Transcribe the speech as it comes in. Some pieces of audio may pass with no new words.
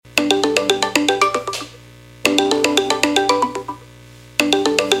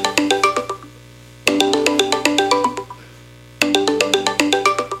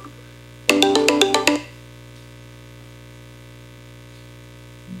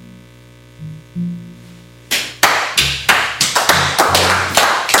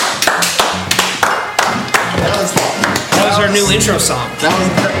our new intro song. That was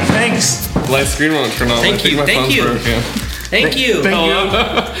thanks. My screen won't turn on. Thank you. Thank you. Thank you.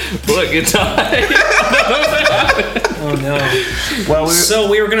 Look, it's died. Oh no. Well, So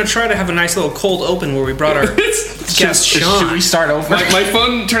we were gonna try to have a nice little cold open where we brought our guest Sean. should we start over? My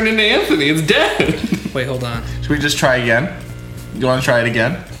phone turned into Anthony. It's dead. Wait, hold on. Should we just try again? You want to try it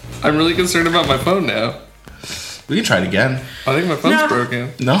again? I'm really concerned about my phone now. We can try it again. I think my phone's No.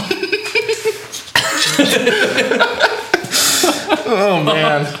 broken. No. Oh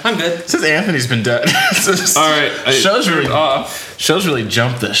man. I'm good. Since Anthony's been dead. All right, Show's really off. Show's really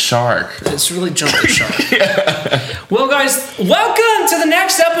jumped the shark. It's really jumped the shark. Well, guys, welcome to the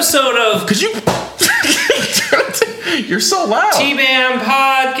next episode of Could you? You're so loud. T-Bam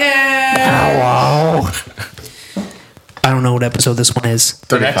Podcast. Wow. I don't know what episode this one is.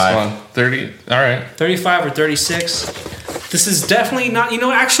 The next 35. one. 30. All right. 35 or 36. This is definitely not...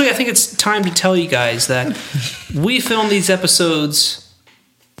 actually, I think it's time to tell you guys that we film these episodes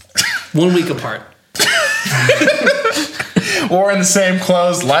 1 week apart. We're in the same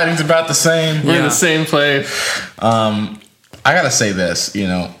clothes. Lighting's about the same. We're in Yeah. the same place. I gotta say this.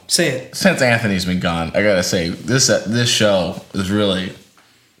 Say it. Since Anthony's been gone, I gotta say this show is really.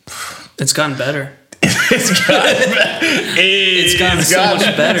 It's gotten better. It's gotten so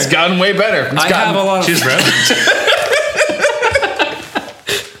much better. It's gotten way better. I have a lot of... Cheers, bro.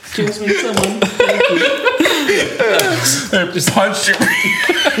 Excuse me, someone. Just punched you.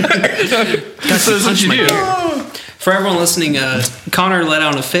 That's what you do. For everyone listening, Connor let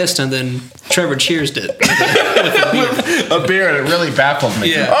out a fist and then Trevor cheersed it. A beer, and it really baffled me.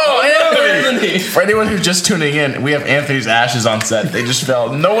 Yeah. Oh, Anthony! For anyone who's just tuning in, we have Anthony's ashes on set. They just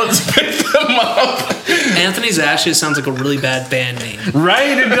fell. No one's picked them up. Anthony's Ashes sounds like a really bad band name.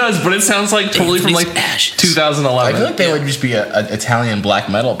 Right, it does, but it sounds like totally from like Anthony's Ashes. 2011. I feel like they would just be an Italian black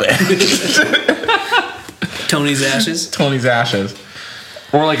metal band. Tony's Ashes. Tony's ashes.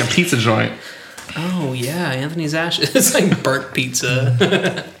 Or like a pizza joint. Oh, yeah, Anthony's Ashes. It's like burnt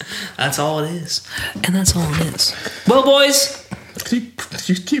pizza. That's all it is. And that's all it is. Well, boys.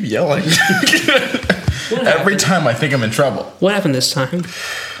 You keep yelling. What Every happened? time I think I'm in trouble. What happened this time?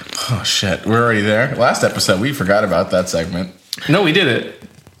 Oh, shit. We're already there. Last episode, we forgot about that segment. No, we did it.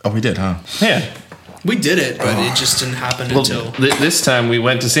 Oh, we did, huh? Yeah. We did it, but it just didn't happen Well, until... this time we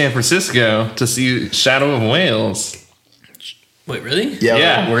went to San Francisco to see Shadow of Wales. Wait, really?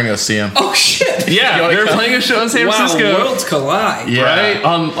 Yeah. We're going to go see him. Oh, shit. Yeah, they were playing a show in San Wow, Francisco. worlds collide. Yeah. Right?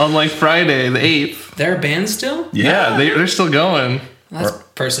 On like Friday, the 8th. They're a band still? Yeah, they're still going. That's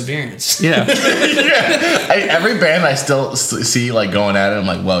perseverance. Yeah. Every band I still see like going at it, I'm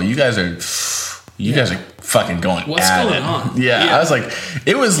like, well, you guys are fucking going What's at going it. on? Yeah, Yeah. I was like,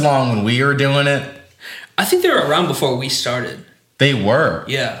 it was long when we were doing it. I think they were around before we started. They were.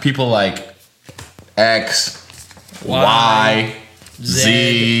 Yeah. People like X, Y, Y,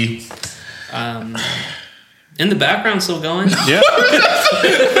 Z. In the background, still going. Yeah.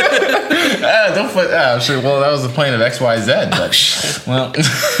 Don't put. Sure. Well, that was the point of X, Y, Z. But well,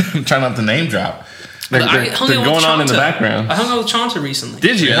 try not to name drop. They're, I they're, hung they're out going with on in the Chanta. background. I hung out with Chanta recently.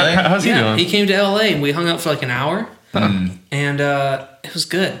 Did you? Really? How's he Yeah, doing? he came to LA and we hung out for like an hour, and it was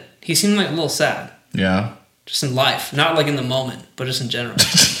good. He seemed like a little sad, Yeah. just in life, not like in the moment, but just in general.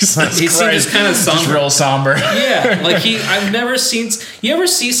 Jesus He seemed just kind of Just somber. real somber. Yeah, like I've never seen. You ever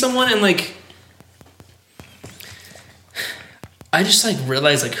see someone and like, I just like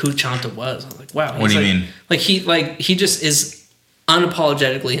realized like who Chanta was. I was like, wow. What do you like- mean? Like he just is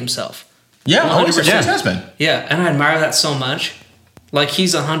unapologetically himself. Yeah, always 100%. has been. Yeah, and I admire that so much. Like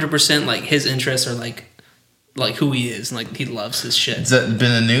he's 100% like his interests are like who he is, and like he loves his shit. Has that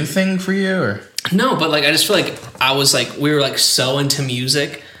been a new thing for you, or? No, but like I just feel like we were like so into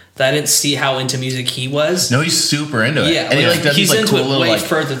music that I didn't see how into music he was. No, he's super into it. Yeah, and he like, like does he's these like into cool it little way like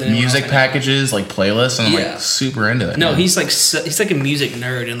further than anyone music else I know. packages, like playlists, and I'm Yeah. like super into it. No, man. he's like a music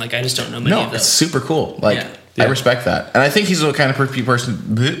nerd, and like I just don't know many of No, it's those. super cool. Like Yeah. I respect that, and I think he's the kind of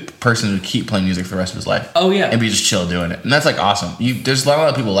person who would keep playing music for the rest of his life. Oh, yeah. and be just chill doing it, and that's like awesome. There's a lot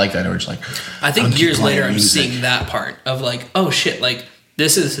of people like that who are just like. I think "I'm keep years playing later I'm music." seeing that part of like, oh shit, like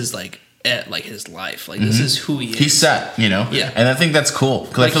this is his like his life, like this is who he is. He's set, Yeah. and I think that's cool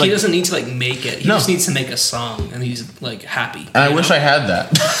because like I feel he like, doesn't need to like make it. He No. just needs to make a song, and he's like happy. and I wish I had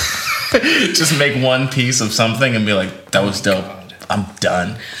that. Just make one piece of something and be like, that was dope. I'm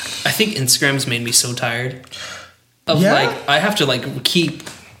done. I think Instagram's made me so tired of Yeah? like I have to like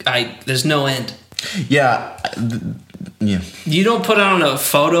there's no end. Yeah, yeah. You don't put on a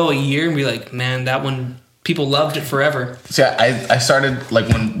photo a year and be like, man, that one people loved it forever. See, I started like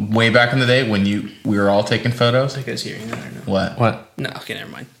way back in the day when we were all taking photos. You guys hearing that or no? What? What? No, okay,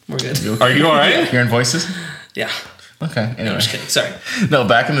 never mind. We're good. Are you all right? Hearing voices? Yeah. Okay. I'm Anyway, just kidding. Sorry. no.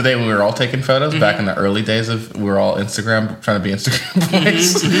 Back in the day when we were all taking photos, back in the early days of we were all Instagram trying to be Instagram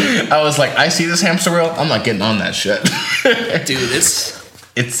boys. I was like, I see this hamster wheel. I'm not getting on that shit. Dude,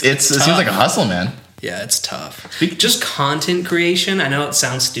 It seems like a hustle, man. yeah, it's tough. Just content creation. I know it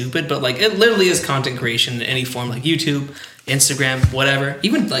sounds stupid, but like it literally is content creation in any form, like YouTube, Instagram, whatever.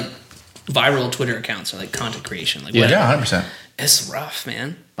 Even like viral Twitter accounts are like content creation. Like, whatever. Yeah, 100%. It's rough,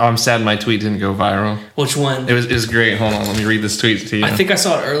 man. Oh, I'm sad my tweet didn't go viral. Which one? It was great. Hold on, let me read this tweet to you. I think I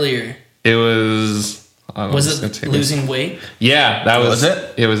saw it earlier. it was. Was it losing weight? Yeah, that was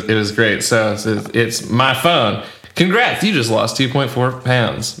it? It was great. So it's my phone. Congrats, you just lost 2.4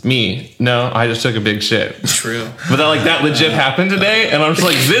 pounds. Me, no, I just took a big shit. True. But that legit happened today, and I'm just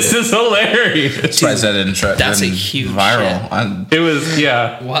like, this is hilarious. Surprised that didn't try. That's a didn't huge viral. It was,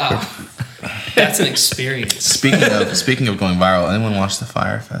 yeah. Wow. That's an experience. Speaking of going viral, anyone watch the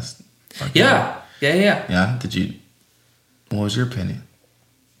Fyre Fest? Yeah. Yeah. Did you? What was your opinion?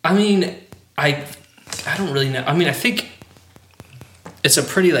 I mean, I don't really know. I mean, I think it's a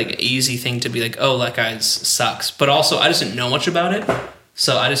pretty like easy thing to be like, oh, that guy sucks. But also, I just didn't know much about it,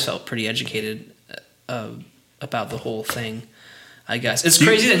 so I just felt pretty educated about the whole thing. I guess it's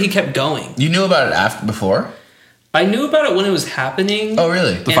crazy that he kept going. You knew about it before? I knew about it when it was happening. Oh,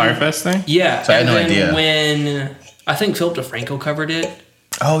 really? The Fyre Fest thing? Yeah. So I had no and then idea. when I think Philip DeFranco covered it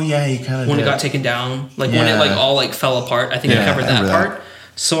Oh yeah, you kind of when it got taken down, like when it Yeah. like all like fell apart. I think he Yeah, covered I that remember part.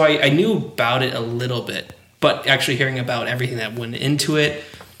 So I knew about it a little bit, but actually hearing about everything that went into it,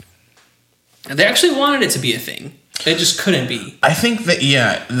 they actually wanted it to be a thing. It just couldn't be. I think that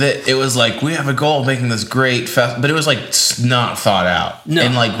that it was like we have a goal of making this great fest, but it was like not thought out. No.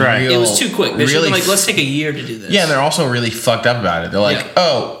 and like Right. It was too quick. They should have really been like, let's take a year to do this. Yeah, and they're also really fucked up about it. They're like, Yeah.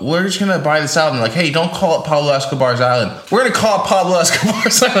 oh, we're just gonna buy this out, and they're like, hey, don't call it Pablo Escobar's Island. We're gonna call it Pablo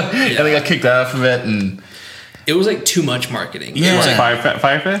Escobar's Island, and they got kicked off of it. And It was like too much marketing. Yeah. It was like,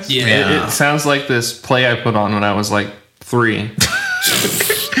 Fyre Fest? Yeah. It sounds like this play I put on when I was like 3.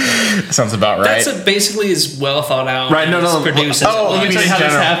 sounds about right. that's basically as well thought out. Right, no. as produced as it Let me was. tell you how this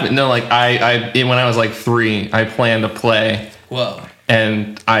general. happened. No, like when I was like 3, I planned a play. Whoa.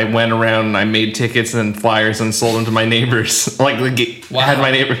 And I went around and I made tickets and flyers and sold them to my neighbors. Like, Wow. had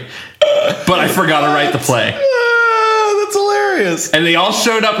my neighbor, but I forgot to write the play. That's hilarious. And they all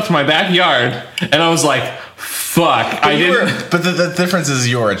showed up to my backyard, and I was like, "Fuck!" I didn't. But the difference is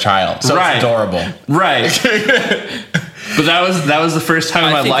you were a child, so Right. it's adorable. Right. But that was the first time in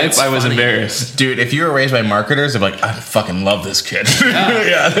I my think life it's I was funny. embarrassed. Dude, if you were raised by marketers, they're like, I fucking love this kid.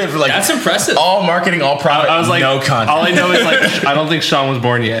 Yeah, they're like, That's impressive. all marketing, all product, I was like, no content. all I know is like I don't think Sean was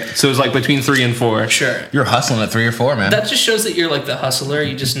born yet, so it was like between 3 and 4. Sure. You're hustling at 3 or 4, man. That just shows that you're like the hustler.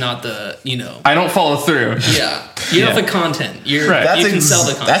 You're just not the, I don't follow through. yeah. You have the content. You're Right. you can sell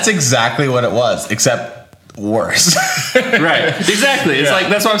the content. That's exactly what it was, except worse. Right, exactly. It's Yeah. like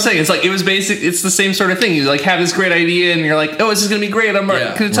that's what I'm saying. It's like it was basic. It's the same sort of thing. You like have this great idea, and you're like, "Oh, this is gonna be great." I'm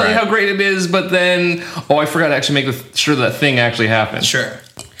Yeah. gonna tell you Right. how great it is, but then, I forgot to actually make sure that thing actually happened. Sure.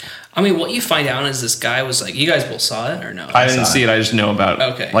 I mean, what you find out is this guy was like, you guys both saw it or no? I didn't see it. I just know about it.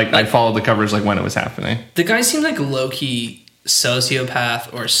 Okay. Like I followed the covers like when it was happening. The guy seemed like a low key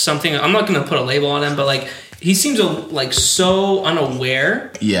sociopath or something. I'm not going to put a label on him, but like he seems like so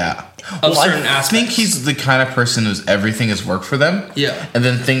unaware. Yeah. Of certain I think aspects. he's the kind of person who's everything has worked for them. Yeah. And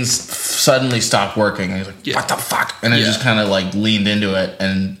then things suddenly stop working. And he's like, Yeah. what the fuck? And then Yeah. just kind of like leaned into it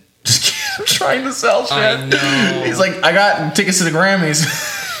and just kept trying to sell shit. I know. He's like, I got tickets to the Grammys.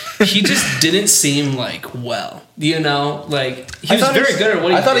 He just didn't seem like well, like he was thought very good at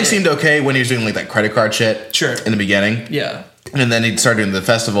what he I thought he did. seemed okay when he was doing like that credit card shit. Sure. In the beginning. Yeah. And then he started doing the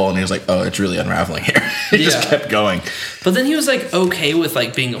festival and he was like, oh, it's really unraveling here. He just Yeah. kept going. But then he was like okay with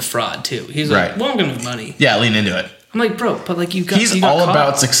like being a fraud too. He's like, Right. well, I'm going to make money. Yeah, lean into it. I'm like, bro, but like you got He's you got all caught.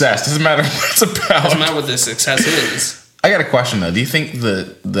 about success. Doesn't matter what it's about. Doesn't matter what the success is. I got a question though. Do you think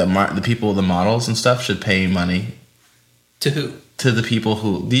the people, the models and stuff, should pay money To who? to the people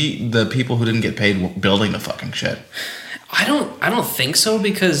who the people who didn't get paid building the fucking shit? I don't think so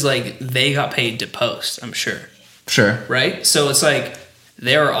because like they got paid to post, I'm sure. Sure. Right? So it's like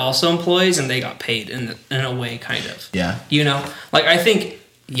they were also employees and they got paid in a way, kind of. Yeah. Like I think,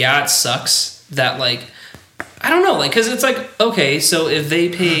 yeah, it sucks that like, I don't know, like, cause it's like, okay, so if they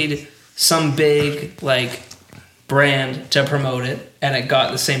paid some big like brand to promote it and it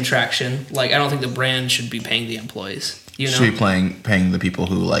got the same traction, like I don't think the brand should be paying the employees. Should be paying the people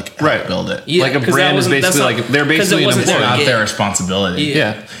who like help Right. build it. Yeah, Like a 'cause that brand is wasn't- that's basically not- like they're 'cause it basically an wasn't their It's employee. not gig. their responsibility.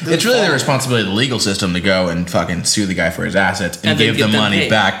 Yeah. It's really the responsibility of the legal system to go and fucking sue the guy for his assets and And then give give the them money paid.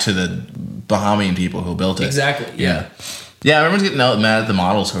 back to the Bahamian people who built it. Exactly. Yeah. Yeah, everyone's getting mad at the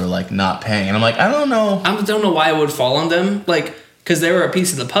models who are like not paying, and I'm like, I don't know. I don't know why it would fall on them, like because they were a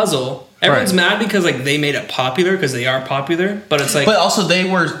piece of the puzzle. Everyone's mad because like they made it popular because they are popular, but it's like. But also, they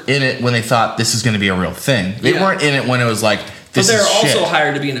were in it when they thought this is going to be a real thing. They weren't in it when it was like. But they're also shit.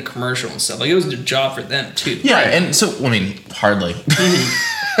 hired to be in a commercial and stuff. Like it was a job for them too. Yeah, and so I mean, hardly.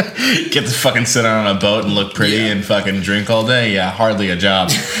 Get to fucking sit on a boat and look pretty and fucking drink all day. Yeah, hardly a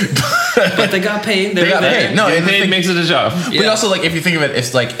job. But they got paid. They got paid. No, it makes it a job. But also, like, if you think of it,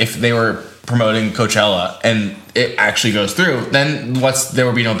 it's like if they were promoting Coachella and it actually goes through, then there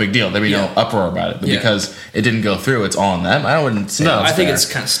would be no big deal. There'd be no uproar about it. But because it didn't go through, it's all on them. I wouldn't say. No, I think fair.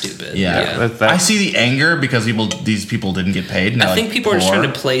 it's kind of stupid. Yeah, I see the anger because these people didn't get paid. And I think people are just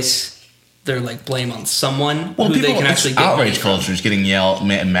trying to place their like blame on someone who they can actually get outrage culture is getting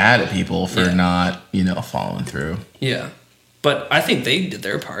mad at people for not following through. Yeah, but I think they did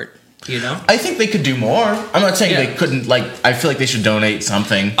their part. I think they could do more. I'm not saying they couldn't. Like, I feel like they should donate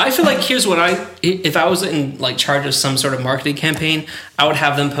something. I feel like here's what if I was in like charge of some sort of marketing campaign, I would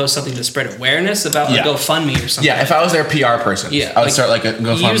have them post something to spread awareness about like GoFundMe or something. Yeah, if I was their PR person, I would start like a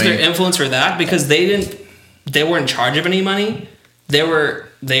GoFundMe. Use their influence for that because they weren't in charge of any money.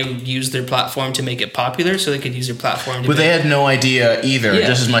 They used their platform to make it popular, so they could use their platform. But they had no idea either,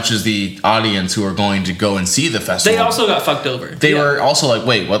 just as much as the audience who are going to go and see the festival. They also got fucked over. They were also like,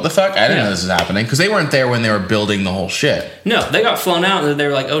 "Wait, what the fuck? I didn't know this was happening," because they weren't there when they were building the whole shit. No, they got flown out, and they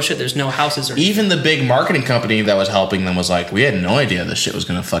were like, "Oh shit, there's no houses." Or even the big marketing company that was helping them was like, "We had no idea this shit was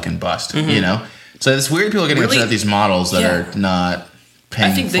gonna fucking bust." Mm-hmm. So it's weird people getting upset at these models that are not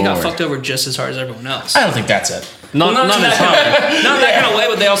paying. I think they got fucked over just as hard as everyone else. I don't think that's it. Not that kind of way,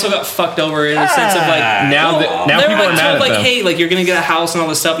 but they also got fucked over in a sense of like now people are mad at like, them. hey, like you're gonna get a house and all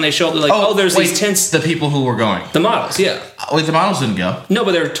this stuff, and they show up. They're like, there's these tents. The people who were going, the models, Wait, the models didn't go. No,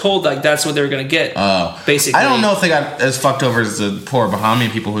 but they were told like that's what they were gonna get. Oh, basically. I don't know if they got as fucked over as the poor Bahamian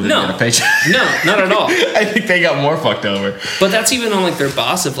people who didn't get a paycheck. No, not at all. I think they got more fucked over. But that's even on like their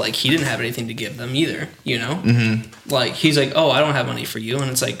boss of like he didn't have anything to give them either. Mm-hmm. Like he's like, I don't have money for you, and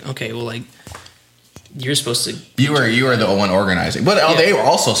it's like, okay, well, like. You're supposed to. You were the one organizing, but they were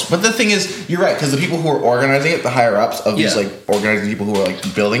also. But the thing is, you're right because the people who were organizing it, the higher ups of these like organizing people who were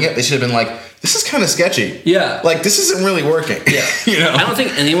like building it, they should have been like, "This is kind of sketchy." Yeah, like this isn't really working. Yeah, I don't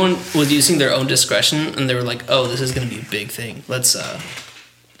think anyone was using their own discretion, and they were like, "Oh, this is going to be a big thing. Let's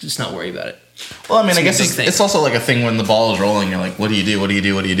just not worry about it." Well, I mean, I guess it's also like a thing when the ball is rolling. You're like, "What do you do? What do you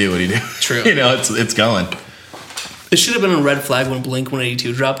do? What do you do? What do you do?" True. It's going. It should have been a red flag when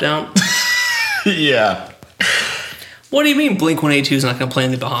Blink-182 dropped out. Yeah. What do you mean Blink-182 is not going to play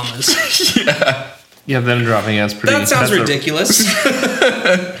in the Bahamas? Yeah, them dropping out's pretty. That sounds ridiculous.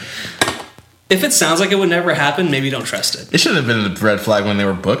 If it sounds like it would never happen, maybe don't trust it. It should have been a red flag when they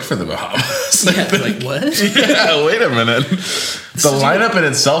were booked for the Bahamas. Yeah, like what? Yeah, wait a minute. The lineup in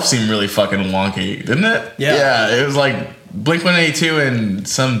itself seemed really fucking wonky, didn't it? Yeah. Yeah, it was like Blink-182 and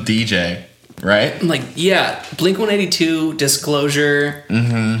some DJ, right? Like, yeah, Blink-182, Disclosure,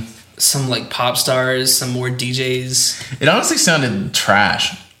 some like pop stars, some more DJs. It honestly sounded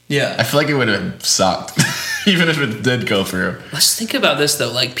trash. Yeah. I feel like it would have sucked, even if it did go through. Let's think about this,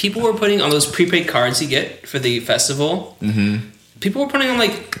 though. Like, people were putting on those prepaid cards you get for the festival. Mm-hmm. People were putting on,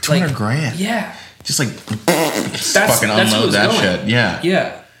 like... 200 grand. Yeah. Just, like, fucking unload that shit. Yeah.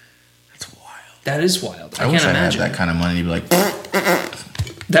 Yeah. That's wild. That is wild. I wish I had that kind of money to be like...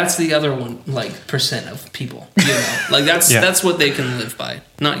 That's the other one, like, percent of people. Like, that's what they can live by.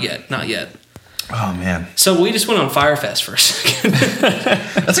 Not yet. Oh, man. So we just went on Firefest for a second.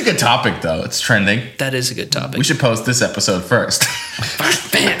 That's a good topic, though. It's trending. That is a good topic. We should post this episode first.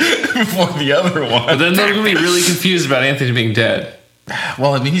 Bam. Before the other one. But then they're going to be really confused about Anthony being dead.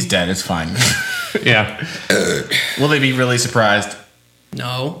 Well, I mean, he's dead. It's fine. Yeah. Will they be really surprised?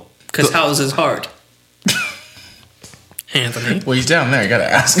 No. Because how's his heart? Anthony. Well, he's down there. You got to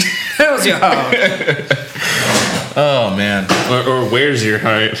ask. How's your heart? Oh, man. Or where's your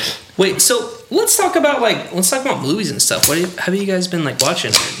heart? Wait, so let's talk about movies and stuff. What have you guys been like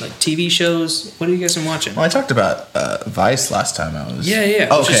watching? Like TV shows? What have you guys been watching? Well, I talked about Vice last time I was.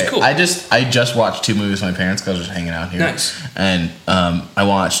 Yeah. Which is cool. I just watched 2 movies with my parents because I was just hanging out here. Nice. And I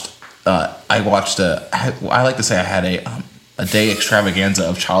watched. I like to say I had a day extravaganza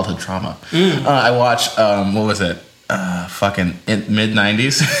of childhood trauma. I watched what was it? Fucking mid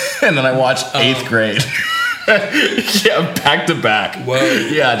 90s, and then I watched 8th grade. Yeah, back to back. Whoa.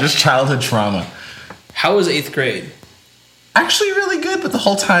 Yeah, just childhood trauma. How was 8th grade? Actually, really good, but the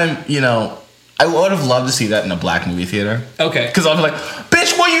whole time, I would have loved to see that in a black movie theater. Okay. Because I was like,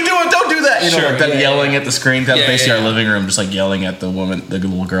 "Bitch, what are you doing? Don't do that!" Sure, like that yelling at the screen. That's basically our living room, just like yelling at the woman, the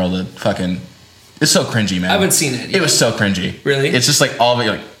little girl that fucking It's so cringy, man. I haven't seen it yet. It was so cringy. Really? It's just like all of it,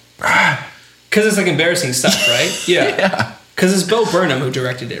 you're like, Because it's like embarrassing stuff, right? Yeah. yeah. Because it's Bo Burnham who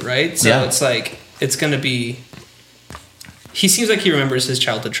directed it, right? So Yeah. it's like, it's going to be... He seems like he remembers his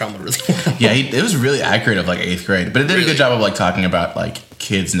childhood trauma really well. Yeah, it was really accurate of like 8th grade, but it did a good job of like talking about like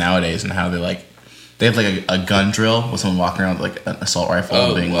kids nowadays and how they have like a gun drill with someone walking around with like an assault rifle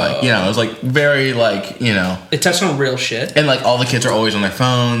and being like, it was like very like, It touched on real shit. and like all the kids are always on their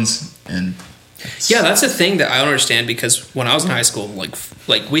phones and Yeah, that's a thing that I don't understand because when I was in high school,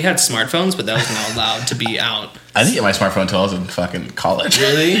 like we had smartphones, but that was not allowed to be out. I didn't get my smartphone until I was in fucking college.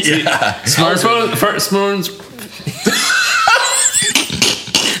 Really? Yeah. Smartphones.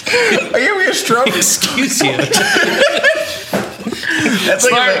 Are you having a stroke? Excuse you. That's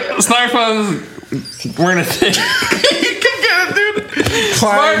like Smartphones weren't a thing.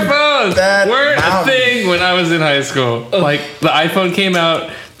 Smartphones that weren't a mountain. thing when I was in high school. Like the iPhone came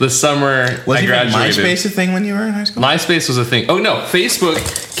out the summer Was I even graduated. MySpace a thing when you were in high school? MySpace was a thing. Oh no,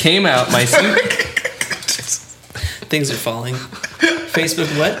 Facebook came out my senior. Things are falling. Facebook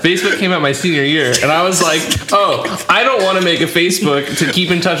what? Facebook came out my senior year, and I was like, "Oh, I don't want to make a Facebook to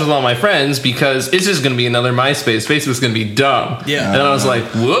keep in touch with all my friends because it's just going to be another MySpace. Facebook's going to be dumb." Yeah. And I was like,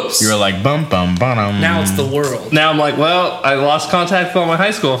 "Whoops!" You were like bum. Now it's the world. Now I'm like, "Well, I lost contact with all my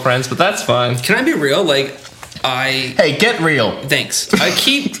high school friends, but that's fine." Can I be real? Hey, get real. Thanks. I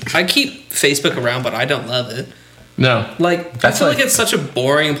keep Facebook around, but I don't love it. No, I That's feel like- like it's such a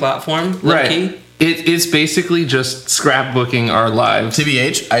boring platform. right? Low-key. It's basically just scrapbooking our lives.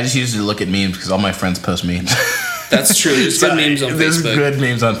 TBH, I just used it to look at memes because all my friends post memes. That's true. There's good memes on There's Facebook. good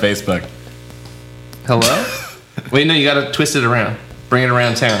memes on Facebook. Hello? Wait, no, you got to twist it around. Bring it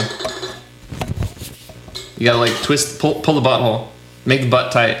around town. You got to like pull the butthole, make the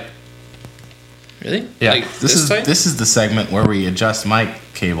butt tight. Really? Yeah. Like This type? is the segment where we adjust mic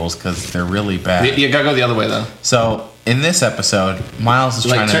cables because they're really bad. You got to go the other way though. So in this episode, Miles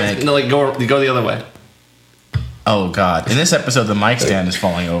is trying to make. No, go the other way. Oh God! In this episode, the mic stand is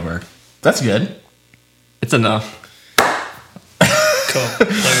falling over. That's good. It's enough. Cool. There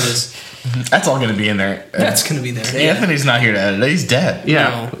it is. That's all going to be in there. That's gonna be there. Yeah. Anthony's not here to edit it. He's dead.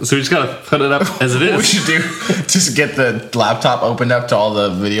 Yeah. No. So we just got to put it up as it What we is. should do? Just get the laptop opened up to all the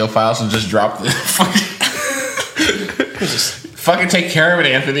video files and just drop the fucking take care of it,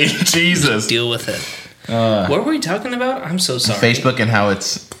 Anthony. Jesus. Deal with it. What were we talking about? I'm so sorry. Facebook and how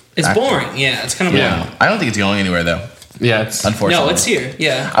it's boring. Yeah, it's kind of boring. Yeah. I don't think it's going anywhere though. Yeah. It's Unfortunately, No, it's here.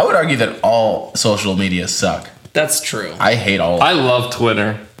 Yeah, I would argue that all social media suck. that's true. I hate all. I love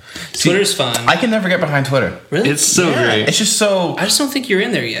Twitter. Twitter's fun. I can never get behind Twitter. Really? It's so great. It's just so. I just don't think you're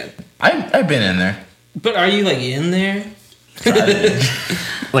in there yet. I've been in there. But are you in there?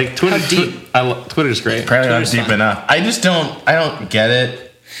 Like Twitter. How deep? Twitter's great. Apparently not Twitter's deep fine. enough. I don't get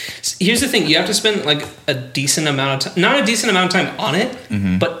it. Here's the thing: you have to spend a decent amount of time, not a decent amount of time on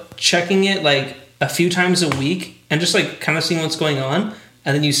it, but checking it a few times a week and just kind of seeing what's going on,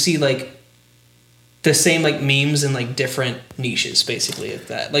 and then you see the same memes in different niches, basically. If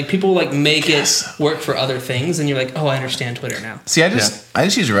that people make Yes. it work for other things, and you're like, oh, I understand Twitter now. See, I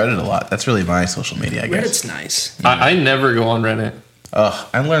just use Reddit a lot. That's really my social media, I guess. Reddit's nice. I never go on Reddit. Ugh,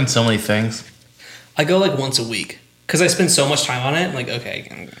 I learned so many things. I go once a week because I spend so much time on it. I'm like,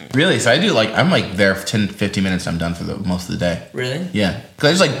 okay, Really? So I do I'm there for 10, 15 minutes. I'm done for the most of the day. really? Yeah,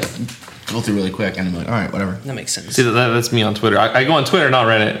 because I just go through really quick, and I'm like, all right, whatever. That makes sense. See, that's me on Twitter. I go on Twitter, not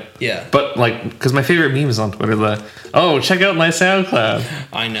Reddit. Yeah, But because my favorite meme is on Twitter. Check out my SoundCloud.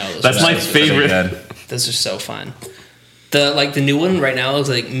 I know. Those That's are my so- favorite. Good. Those are so fun. The the new one right now is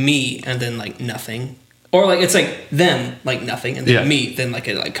me and then nothing, or it's them nothing and then Yeah. me then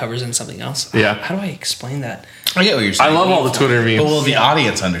it covers in something else. Yeah. How do I explain that? I get what you're I saying. love all the Twitter memes. But will the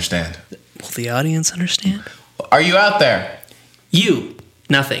audience understand? Will the audience understand? Are you out there? You,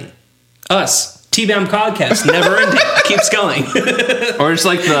 nothing. Us, T-Bound podcast, never ending, keeps going. Or it's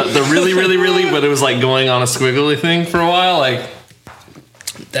the really, really, really, but it was going on a squiggly thing for a while.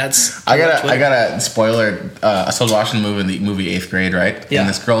 That's I got a spoiler. I was watching the movie 8th Grade, right? Yeah. And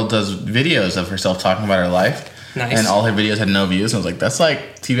this girl does videos of herself talking about her life. Nice. And all her videos had no views. And I was like, that's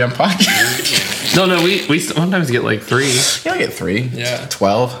TVM podcast. No, we sometimes get 3, You only get 3. Yeah.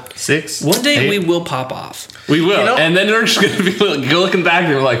 12. 6. One day 8. we will pop off. We will, You know- and then we're just gonna be looking back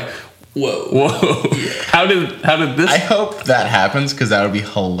and we're like, Whoa. whoa, how did this? I hope that happens because that would be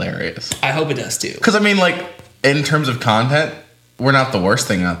hilarious. I hope it does too. Because, in terms of content, we're not the worst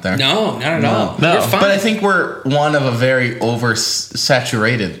thing out there. No, not at all. No. We're fine. But I think we're one of a very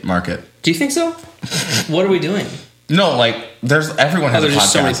oversaturated market. Do you think so? What are we doing? No, everyone has Oh, a there's podcast.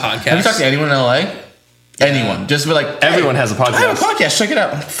 just so many podcasts? Have you talked to anyone in LA? Anyone. Just be like, hey, Everyone has a podcast. I have a podcast. Check it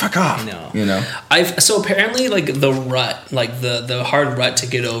out. Fuck off. No. You know? So apparently, like the rut, like the hard rut to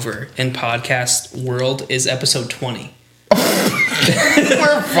get over in podcast world is episode 20.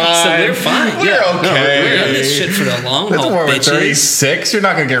 We're fine. So we're fine. We're Yeah. okay. We're in this shit for the long That's haul, where we're bitches. 36. You're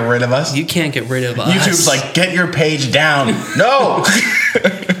not going to get rid of us. You can't get rid of us. YouTube's like, get your page down. No.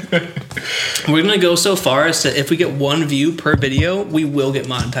 We're gonna go so far as to if we get 1 view per video, we will get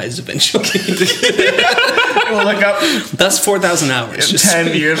monetized eventually. We'll look up That's 4,000 hours. Just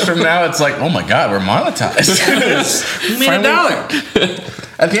 10 years from now. It's like, oh my God, we're monetized. we made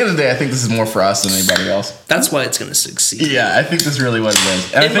 $1. At the end of the day, I think this is more for us than anybody else. That's why it's gonna succeed. Yeah, I think this is really what it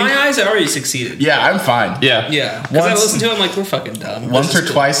is. And In my eyes, I already succeeded. yeah, I'm fine. Yeah. Yeah, because I Once- listened to it, I'm like, we're fucking dumb. Once This or is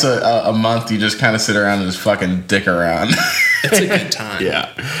cool. twice a month, you just kind of sit around and just fucking dick around. It's a good time. Yeah.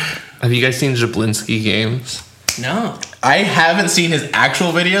 Have you guys seen Jablinski Games? No. I haven't seen his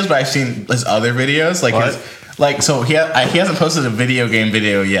actual videos, but I've seen his other videos. Like, What? so he hasn't posted a video game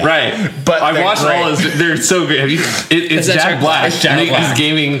video yet. Right. But I've they're watched great. all his. They're so great. Have you? It's that Jack Jack Black. Black? It's Jack I think Black. his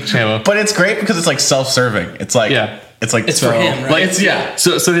gaming channel. But it's great because it's like self-serving. It's like, Yeah. It's like, It's so, for him, right? Like It's, yeah.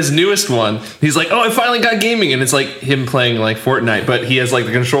 So his newest one, he's like, oh, I finally got gaming, and it's like him playing like Fortnite, but he has like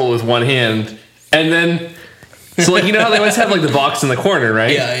the controller with one hand, and then. So like, you know how they always have like the box in the corner,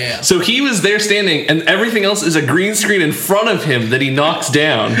 right? Yeah, yeah. So he was there standing, and everything else is a green screen in front of him that he knocks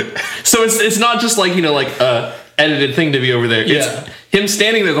down. So it's not just like, you know, like a edited thing to be over there. Yeah. It's him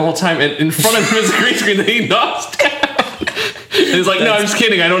standing there the whole time, and in front of him is a green screen that he knocks down. And he's like, no, I'm just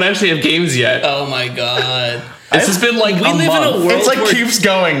kidding. I don't actually have games yet. Oh my god. This has been like We a live in a month. world It's like where- keeps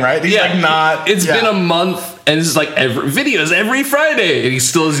going, right? He's like not. It's yeah. been a month, and this is like videos every Friday, and he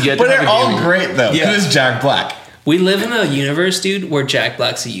still has yet But to have they're a all gaming. great though. Yeah. Because it's Jack Black. We live in a universe, dude, where Jack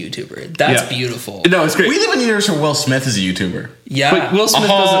Black's a YouTuber. That's Yeah. beautiful. No, it's great. We live in a universe where Will Smith is a YouTuber. Yeah, But Will Smith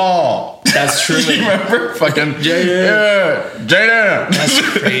doesn't. Oh, that's true. you remember fucking Jaden. Jaden? That's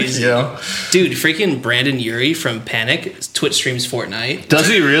crazy. You know? Dude, freaking Brandon Urie from Panic Twitch streams Fortnite. Does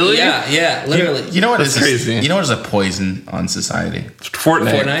he really? Yeah, literally. You know what That's is crazy. You know what is a poison on society?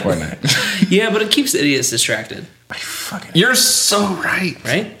 Fortnite. Fortnite. Yeah, but it keeps idiots distracted, I fucking You're so right.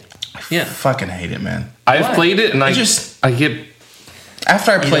 right? Yeah. fucking hate it, man. I've Why? played it, and I just- get.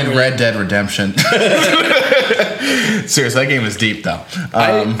 After I played don't Red Dead Redemption. Seriously, that game is deep though.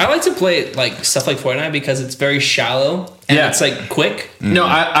 I like to play like stuff like Fortnite because it's very shallow and Yeah. it's like quick. No,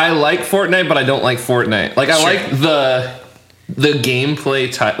 I like Fortnite, but I don't like Fortnite. Like I Sure. like the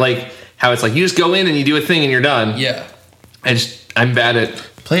gameplay type, like how it's like you just go in and you do a thing and you're done. Yeah. I'm bad at.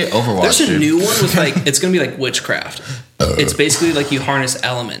 Play Overwatch. There's a dude. new one with like it's gonna be like witchcraft. It's basically like you harness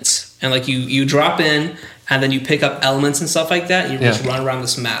elements and like you drop in and then you pick up elements and stuff like that and you just Yeah. run around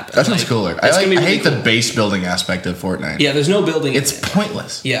this map. That sounds Like, cooler. it's I gonna be really hate the cool. base building aspect of Fortnite. Yeah, there's no building. It's in it.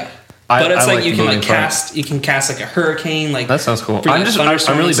 pointless. Yeah. I- But it's I like like you the can like building part. cast you can cast like a hurricane, like That sounds cool. bring a I'm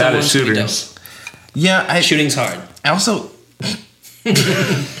thunderstorm really on bad at someone, it's gonna be shooters. Yeah, Shooting's hard. I also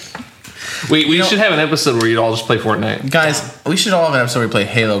We should have an episode where you'd all just play Fortnite. guys, we should all have an episode where we play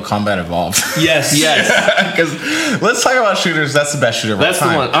Halo Combat Evolved. Yes. Yes, Because let's talk about shooters. That's the best shooter of all that's the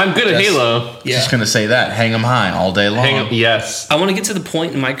time. one. I'm good at Yes. Halo. Yeah. Just gonna say that. Hang them high all day long. Hang up. Yes. I want to get to the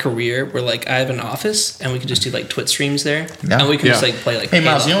point in my career where like I have an office and we can just do like Twitch streams there, Yeah. and we can just Yeah. like play like. Hey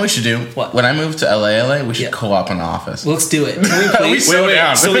Miles, Halo. you know what we should do? What? When I move to LA, we should Yeah. co-op an office. Let's do it. Can we We please? so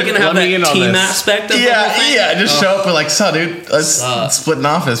down. So we can have Let me in that on team this. aspect of the whole Yeah, thing? yeah. Just show up and like, so dude, let's split an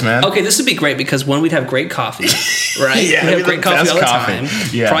office, man. Okay, this would be great because one, we'd have great coffee, right? Yeah, we it'd have be great the coffee best all the coffee. time.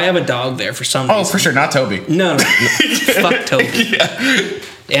 Yeah. Probably have a dog there for some Oh, reason. for sure, not Toby. No. Fuck Toby.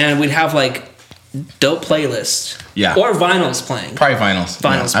 And we'd have like dope playlists. Yeah. Or vinyls playing. Probably vinyls.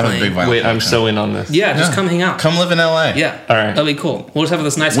 Vinyls Yeah, I have a playing. big vinyl. Wait, I'm collection. so in on this. Yeah, just Yeah. come hang out. Come live in LA. Yeah. All right. That'd be cool. We'll just have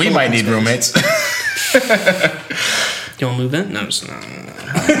this nice. We might co-working need space. roommates. You want to move in? No, just no.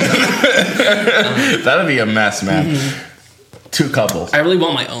 That'd be a mess, man. Mm-hmm. 2 couples. I really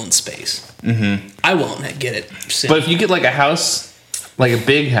want my own space. Mm-hmm. I won't get it soon. But if you get like a house, like a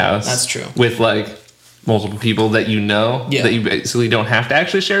big house, That's true. with like multiple people that you know, Yeah. that you basically don't have to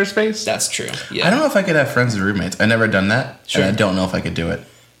actually share a space. that's true. Yeah. I don't know if I could have friends as roommates. I never done that. Sure. And I don't know if I could do it.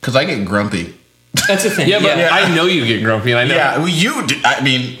 Because I get grumpy. That's the thing. Yeah, but yeah. I know you get grumpy, and I know. Yeah, well, you do. I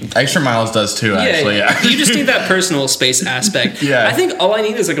mean, Extra Miles does too, actually. Yeah. You just need that personal space aspect. Yeah. I think all I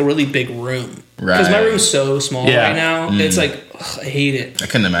need is like a really big room. Because my Right. room's so small Yeah. right now. It's like, ugh, I hate it. I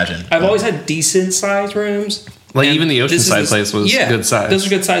couldn't imagine. I've always had decent sized rooms. Like, and even the this is Oceanside place was good size. Those are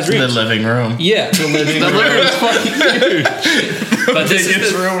good sized The rooms. living room. Yeah, the living room. It's fucking huge. But this is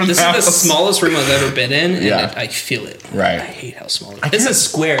biggest room in this the is the house. smallest room I've ever been in, and Yeah. I feel it. Right. I hate how small it is. This is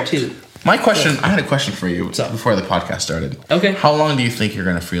square too. My question, I had a question for you up? before the podcast started. Okay. How long do you think you're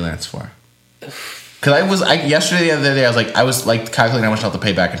going to freelance for? Because yesterday, the other day, I was calculating how much I'll have to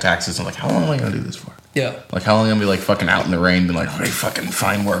pay back in taxes. I'm like, how long am I going to do this for? Yeah. Like, how long am I going to be fucking out in the rain, being like, hey, fucking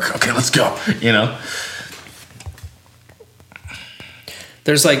fine work. Okay, let's go.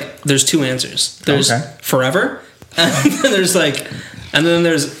 There's two answers. There's Okay. forever, and then there's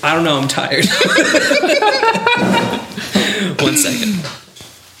I don't know, I'm tired. 1 second.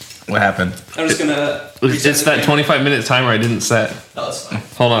 What happened? I'm just gonna. It's that 25-minute timer I didn't set. Oh, that's fine.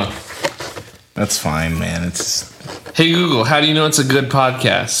 Hold on. That's fine, man. It's Hey Google, how do you know it's a good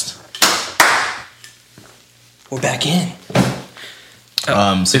podcast? We're back in.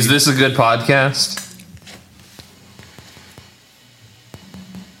 so Is this a good podcast?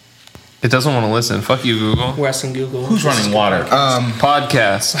 It doesn't want to listen. Fuck you, Google. We're asking Google. who's running water?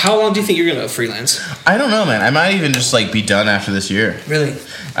 Podcast. How long do you think you're gonna freelance? I don't know, man. I might even just be done after this year. Really?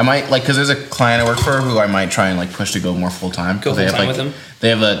 I might because there's a client I work for who I might try and push to go more full time. Go full-time with them? They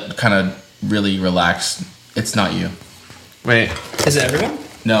have a kind of really relaxed. It's not you. Wait, Is it everyone?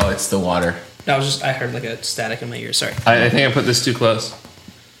 No, it's the water. No, I heard like a static in my ear. Sorry. I think I put this too close.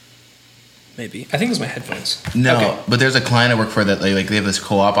 Maybe. I think it was my headphones. No, Okay. but there's a client I work for that they have this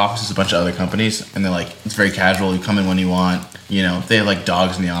co-op office with a bunch of other companies, and they're it's very casual. You come in when you want. They have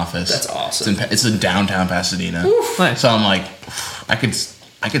dogs in the office. That's awesome. It's in downtown Pasadena. Nice. So I'm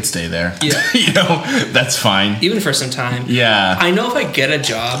I could stay there. Yeah. That's fine. Even for some time. Yeah. I know if I get a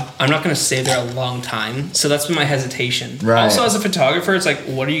job, I'm not going to stay there a long time. So that's been my hesitation. Right. Also, as a photographer, it's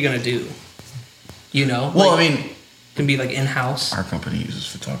what are you going to do? Well, it can be in-house. our company uses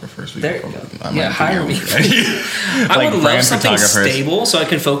photographers. There you go. Hire me. I Like would love brand something photographers. stable so I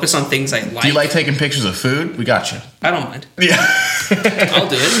can focus on things I like. Do you like taking pictures of food? We got you. I don't mind. Yeah. I'll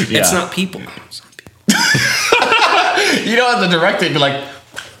do it. Yeah. It's not people. You don't have to direct it. Be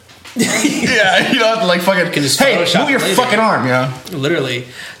yeah. You don't have to fucking. can just Hey, Photoshop move your it later. fucking arm. Literally.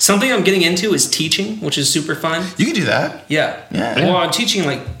 Something I'm getting into is teaching, which is super fun. You can do that. Yeah. Yeah. Well, I'm teaching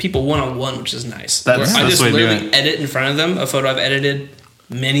people one-on-one, which is nice. That's Where I the just way to do literally it. edit in front of them a photo I've edited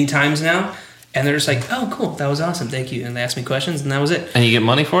many times now, and they're just like, "Oh, cool, that was awesome, thank you," and they ask me questions, and that was it. And you get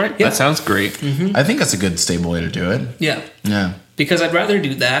money for it? Yeah. That sounds great. I think that's a good stable way to do it. Yeah. Yeah. Because I'd rather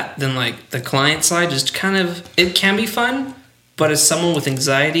do that than the client side. Just kind of, it can be fun, but as someone with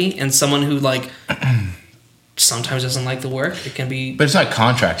anxiety and someone who sometimes doesn't like the work, it can be. But it's not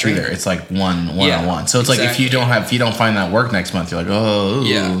contract either. It's one Yeah, on one. So it's exactly. if you don't find that work next month, you're oh.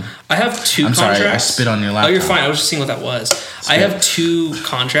 Yeah, I have two I'm contracts. sorry, I spit on your laptop. Oh, you're fine. I was just seeing what that was. I have 2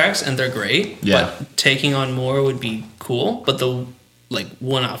 contracts, and they're great. Yeah. But taking on more would be cool. But the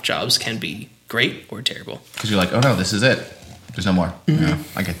one-off jobs can be great or terrible. Because you're oh no, this is it. There's no more. Yeah,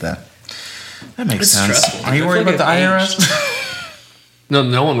 I get that. That makes It's sense. stressful. Are you I worried feel about like the I've IRS?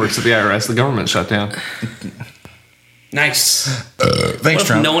 No one works at the IRS. The government shut down. Nice. Thanks, What if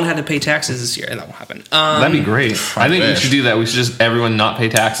Trump. no one had to pay taxes this year? That won't happen. That'd be great. I think we wish. should do that. We should just everyone not pay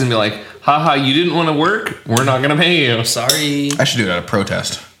taxes and be like, haha, you didn't want to work? We're not going to pay you. Sorry. I should do it at a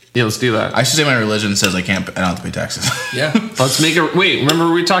protest. Yeah, let's do that. I should say my religion says I don't have to pay taxes. Yeah. Let's make a wait. Remember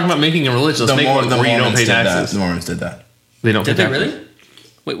we were talking about making a religion. Let's make one where you don't pay did that. taxes. The Mormons did that. They don't Did pay they taxes. really?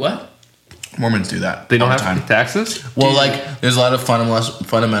 Wait, what? Mormons do that. They don't all have the to pay taxes. Well, there's a lot of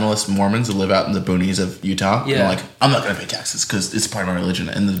fundamentalist Mormons that live out in the boonies of Utah. Yeah. And they're I'm not going to pay taxes because it's part of my religion,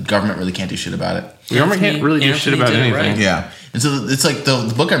 and the government really can't do shit about it. The government can't really do shit about did it anything. right. Yeah, and so it's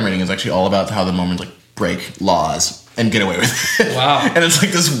the book I'm reading is actually all about how the Mormons break laws and get away with it. Wow. And it's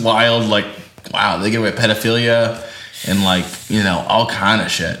this wild wow, they get away with pedophilia and all kind of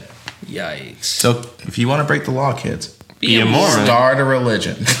shit. Yikes. So if you want to break the law, kids, Be a Mormon. start a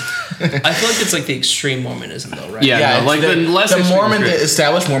religion. I feel like it's the extreme Mormonism, though, right? Yeah. No, the less extreme the Church.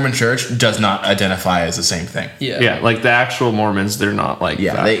 established Mormon church does not identify as the same thing. Yeah. Yeah, the actual Mormons, they're not like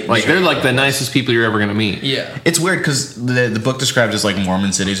Yeah, that. they- They're the nicest people you're ever gonna meet. Yeah. It's weird because the book describes as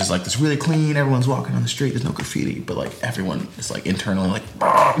Mormon cities as this really clean. Everyone's walking on the street. There's no graffiti, but everyone is internally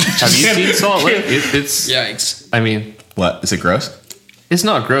Have you seen Salt Lake? It's. Yikes. I mean, What is it gross? it's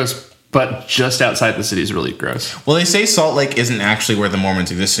not gross, but just outside the city is really gross. Well, they say Salt Lake isn't actually where the Mormons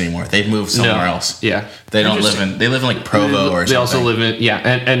exist anymore. They've moved somewhere No. else. Yeah. They don't live in. They live in Provo or something. They also live in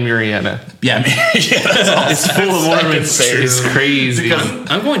and Marietta. Yeah, that's awesome. It's full of Mormons. It's crazy.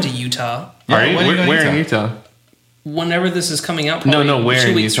 I'm going to Utah. Are you? when are you going Where to in Utah? Whenever this is coming out. No, probably where 2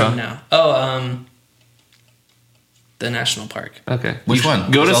 in weeks Utah? from now. Oh, the national park. Okay. Which one?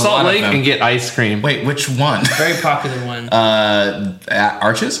 Go to There's a Salt lot of Lake them. and get ice cream. Wait, which one? Very popular one.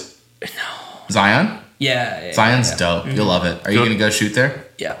 Arches? no. Zion? Yeah. Zion's dope. You'll love it. Are you Go- going to go shoot there?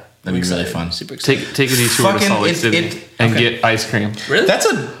 Yeah. That'd be really excited. fun. Super excited. Take a detour to Fucking- Salt Lake City and okay. get ice cream. Really? That's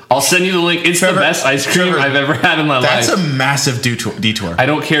a I'll send you the link. It's Trevor- the best ice cream Trevor, I've ever had in my that's life. a massive detour. I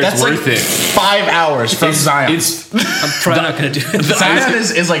don't care. That's It's worth like it. 5 hours from Zion. It's I'm probably not going to do it. Zion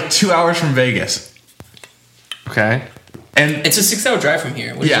is like 2 hours from Vegas, okay. and It's a 6-hour drive from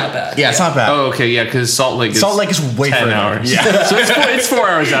here, which is not bad. Yeah, it's not bad. Oh, okay, yeah, because Salt Lake is Salt Lake is way 10 further. hours. Yeah. So it's 4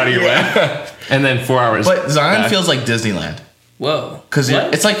 hours out of your way, and then 4 hours. But Zion back. feels like Disneyland. Whoa. Because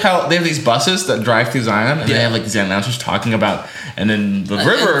What? it's like how they have these buses that drive through Zion, and they Yeah. have like these announcers talking about, and then the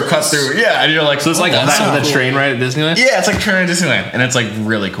river endless. cuts through. Yeah, and you're like, So it's like oh, that's that, so the cool. train ride at Disneyland. Yeah, it's like turning Disneyland, and it's like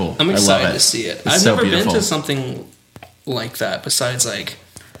really cool. I'm I excited love it. to see it. It's I've so never beautiful. been to something like that besides like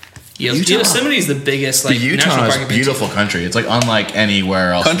Utah. Yosemite is the biggest like The national Utah park is I've been to. beautiful country. It's like unlike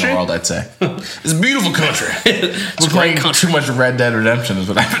anywhere else Country? in the world, I'd say. It's a beautiful country. We're great playing country. too much Red Dead Redemption is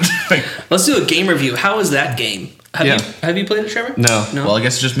what I've been doing. Let's do a game review. How is that game? Yeah. Have you played it, Trevor? No. No. Well, I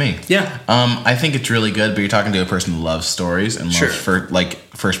guess it's just me. Yeah. I think it's really good, but you're talking to a person who loves stories and Sure.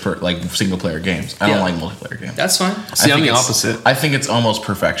 loves single player games. I Yeah. don't like multiplayer games. That's fine. See, I I'm think the it's- opposite. I think it's almost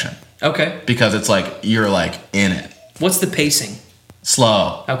perfection Okay. because it's like you're like in it. What's the pacing?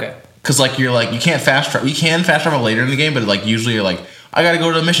 Slow. Okay. Because like you're like you can't fast travel. You can fast travel later in the game, but like usually you're like I gotta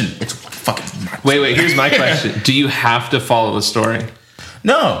go to a mission. It's fucking Wait. Here's my question: do you have to follow the story?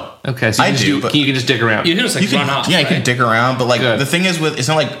 No. Okay, so you I can, just do, but- you can just dig around. You can just like You can, run off. yeah, you can right? dick around, but like Good. the thing is with it's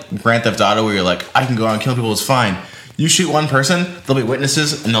not like Grand Theft Auto where you're like I can go out and kill people. It's fine. You shoot one person, there'll be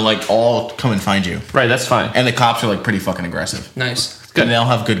witnesses, and they'll like all come and find you. Right, that's fine. And the cops are like pretty fucking aggressive. Nice. Good. And they all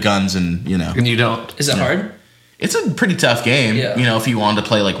have good guns, and you know And you don't. Is it hard? it's a pretty tough game. Yeah. You know if you wanted to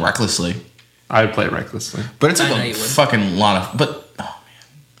play like recklessly, I would play it recklessly. but it's I like know a you would. fucking lot of. But oh man,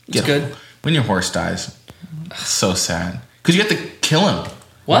 It's Yeah. good. when your horse dies, it's so sad because you have to kill him.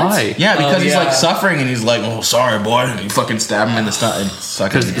 What? Why? Yeah, because Oh, he's yeah. like suffering, and he's like, "Oh, sorry, boy," and you fucking stab him in the stomach.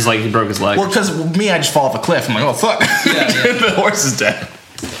 Because it's like he broke his leg. Well, because me, I just fall off a cliff. I'm like, "Oh fuck!" Yeah. The horse is dead.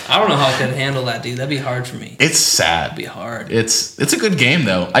 I don't know how I could handle that, dude. That'd be hard for me. It's sad. It'd be hard. It's a good game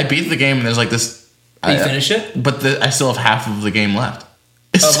though. I beat the game, and there's like this. Did you finish it? But I still have half of the game left.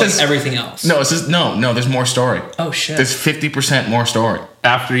 It Of like says- everything else. No, it says no. There's more story. Oh shit. There's 50% more story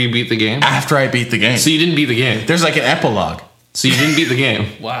After you beat the game? after I beat the game. So you didn't beat the game. There's like an epilogue. So you didn't beat the game.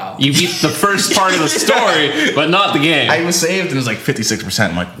 Wow. You beat the first part of the story, but not the game. I was saved, and it was like 56%.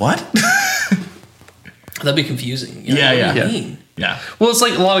 I'm like, what? That'd be confusing. You know, Yeah, what do yeah. you mean? Yeah. Well, it's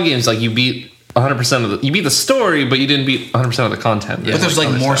like a lot of games. Like you beat 100% of you beat the story, but you didn't beat 100% of the content. Yeah. But there's like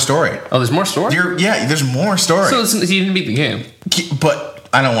Other more stuff. story. Oh, there's more story. There's more story. So you didn't beat the game. But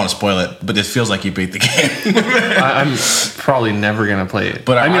I don't want to spoil it. But it feels like you beat the game. I'm probably never gonna play it.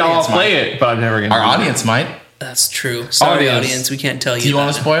 But our I mean, I'll audience play it, but I'm never gonna. Our beat it. audience might. That's true. Sorry, Audience. audience. We can't tell you. Do you want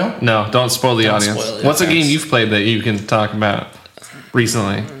that. to spoil? No, don't spoil the Don't audience. spoil it, What's a guys. game you've played that you can talk about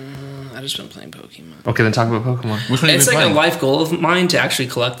recently? I've just been playing Pokemon. Okay, then talk about Pokemon. Which one have It's you like been a playing? life goal of mine to actually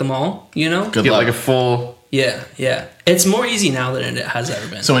collect them all. You know? Good Get luck. like a full. Yeah, yeah. It's more easy now than it has ever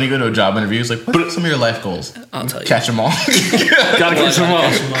been. So when you go to a job interview, it's like, what are some of your life goals? I'll tell you. Catch them all. Gotta Well, I catch them gotta all.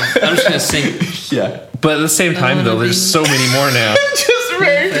 catch 'em all. I'm just gonna sing. Yeah. But at the same time, though, wanna there's be- so many more now. Just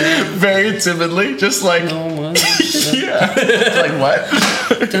very, very timidly, just like, Oh my. yeah. Like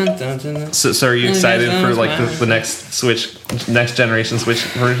what? Dun, dun, dun, dun. So are you excited for like the next Switch, next generation Switch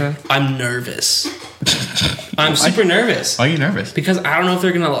version? I'm nervous. I'm super nervous Why are you nervous? because I don't know if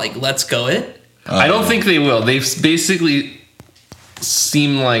they're gonna like let's go it. I don't think they will. They've basically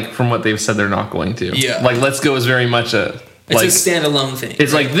seem like, from what they've said, they're not going to. Yeah. Like Let's Go is very much a It's like a standalone thing.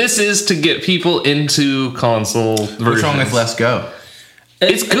 it's like this is to get people into console versions. What's wrong with Let's Go?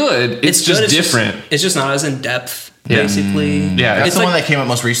 It's good. It's just good, different. It's just not as in depth, Yeah. basically. Yeah, That's it's the like one that came out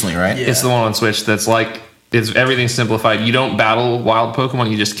most recently, right? Yeah. it's the one on Switch that's like it's everything simplified. You don't battle wild Pokemon;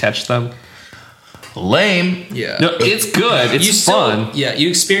 you just catch them. Lame. Yeah. No, it's good. It's you still, fun. Yeah, you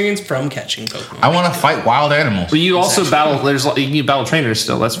experience from catching Pokemon. I want to fight wild animals. But you also battle. There's you can battle trainers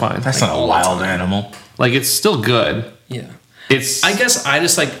still. That's fine. That's not a all the wild time. animal. Like it's still good. Yeah. It's I guess I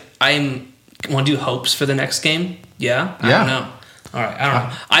just like I'm want to do hopes for the next game. Yeah. I Yeah. don't know. All right. I don't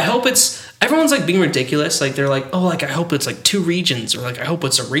know. I hope it's everyone's like being ridiculous. Like they're like, oh, like I hope it's like 2 regions or like I hope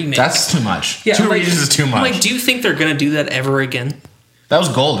it's a remake. That's too much. yeah, 2 I'm like- regions is too I'm much. like, do you think they're gonna do that ever again? That was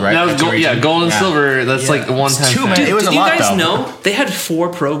gold, right? that was That's gold. Yeah, region. gold and Yeah. silver. That's Yeah. like a one-time. too thing. many. It was Did a you lot, guys though. know they had 4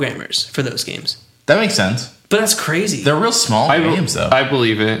 programmers for those games? That makes sense. But that's crazy. They're real small I, games, though. I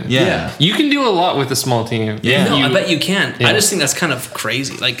believe it. yeah. You can do a lot with a small team. Yeah. No, You- I bet you can. Yeah. I just think that's kind of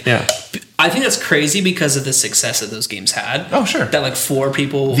crazy. Like, Yeah. I think that's crazy because of the success that those games had. Oh, sure. That like 4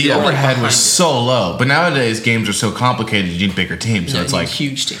 people. The were, like, overhead behind was it. so low, but nowadays games are so complicated. You need bigger teams, so Yeah, it's you like need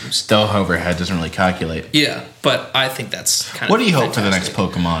huge teams. the overhead doesn't really calculate. Yeah, but I think that's kind of. What do you hope for the next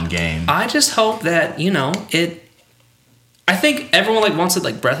fantastic. Pokemon game? I just hope that it. I think everyone like wants it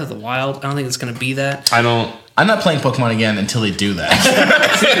like Breath of the Wild. I don't think it's gonna be that. I don't. I'm not playing Pokemon again until they do that.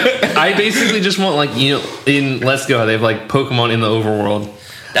 I basically just want like in Let's Go they have like Pokemon in the overworld.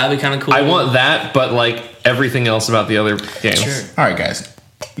 That'd be kind of cool. I want that, but like everything else about the other games. Sure. All right, guys.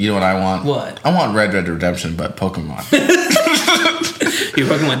 You know what I want? What? I want Red Dead Redemption, but Pokemon. Your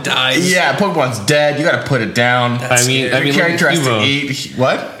Pokemon dies. Yeah, Pokemon's dead. You got to put it down. That's scary. Your look character at has to Evo eat.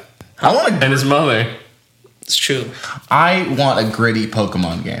 What? I want and his mother. It's true. I want a gritty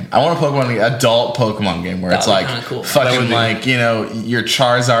Pokemon game. I want a adult Pokemon game where That it's would be like kinda cool. That fucking would be- like, your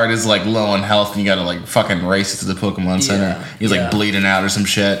Charizard is like low on health and you gotta like fucking race it to the Pokemon Center. He's yeah. like bleeding out or some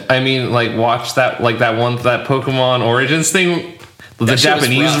shit. I mean, like watch that Pokemon Origins thing, the That shit was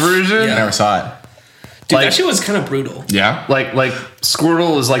Japanese rough. version. I Yeah. never saw it. Dude, Like- that shit was kind of brutal. Yeah? Like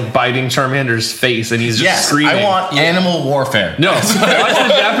Squirtle is like biting Charmander's face and he's just Yes, screaming. I want animal warfare. No, watch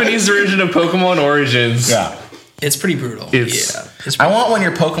the Japanese version of Pokemon Origins. Yeah. It's pretty brutal. It's- yeah. It's I want when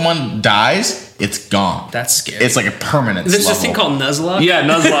your Pokemon dies, it's gone. That's scary. It's like a permanent There's level. this thing called Nuzlocke. Yeah,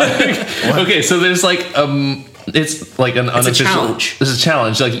 Nuzlocke. Okay, so there's like it's like an unofficial challenge. This is a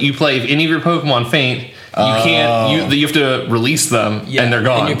challenge. Like you play if any of your Pokemon faint, you have to release them Yeah, and they're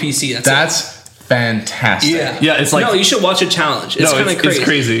gone. In your PC. That's fantastic. Yeah. Yeah, it's like- no. You should watch a challenge. It's no, kind of crazy. it's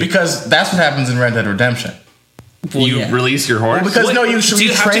crazy. Because that's what happens in Red Dead Redemption. Well, You yeah. release your horse. Because What? no, you should Do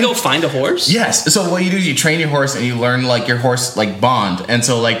you have to train- go find a horse? Yes. So what you do is you train your horse and you learn like your horse like bond, and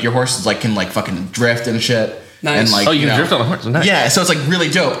so like your horse is like can like fucking drift and shit. Nice. And like oh, you know, drift on a horse. Nice. Yeah. So it's like really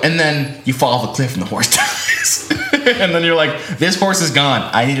dope, and then you fall off a cliff and the horse dies, and then you're like, this horse is gone.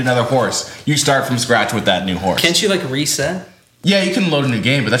 I need another horse. You start from scratch with that new horse. Can't you like reset? Yeah, you can load a new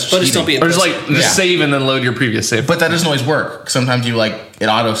game, but that's But cheating. just don't be a Or just like pussy. just Yeah. save and then load your previous save. But that doesn't always work. Sometimes you like it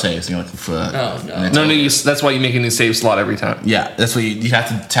auto saves, and you're like, fuck. Oh, no. And it's no, over. that's why you make a new save slot every time. Yeah, that's what you have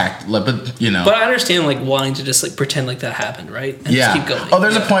to tack. But you know. But I understand like wanting to just like pretend like that happened, right? And Yeah. just keep going. Oh,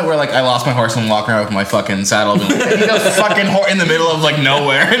 there's a point where like I lost my horse and I'm walking around with my fucking saddle. And I need a fucking horse in the middle of like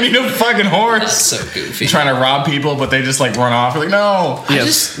nowhere. I need a fucking That's horse. so goofy. Trying to rob people, but they just like run off. You're like, no.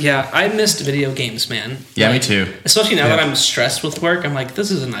 I missed video games, man. Yeah, me Like, too. Especially now Yeah. that I'm stressed with work, I'm like,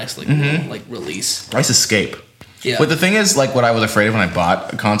 this is a nice like little, like release. Nice escape. Yeah. But the thing is, like, what I was afraid of when I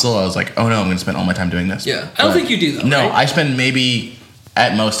bought a console, I was like, oh no, I'm gonna spend all my time doing this. Yeah. I don't But think you do though. No, right? I spend maybe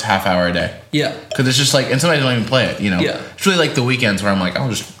at most half hour a day. Yeah. Because it's just like, and sometimes I don't even play it, you know? Yeah. It's really like the weekends where I'm like, I'll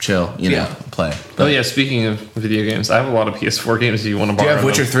just chill, you know, Yeah. play. Oh yeah, speaking of video games, I have a lot of PS4 games. If you want to Do borrow you have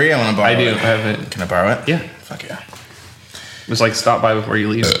Witcher them. 3? I want to borrow I do. it. I have it. Can I borrow it? Yeah. Fuck yeah. Just like stop by before you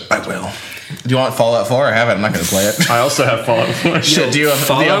leave. I will. Do you want Fallout 4? I have it. I'm not going to play it. I also have Fallout 4. Shit, do you have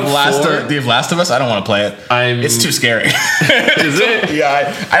Fallout 4? Do you have Last of Us? I don't want to play it. It's too scary. Is it?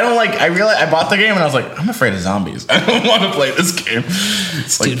 Yeah, I don't like. I realized I bought the game and I was like, I'm afraid of zombies. I don't want to play this game.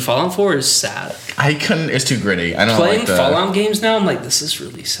 It's like Dude, Fallout 4 is sad. I couldn't. It's too gritty. I don't Playing like the Fallout games now, I'm like, this is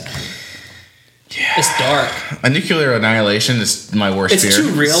really sad. Yeah. It's dark. A nuclear annihilation is my worst It's fear.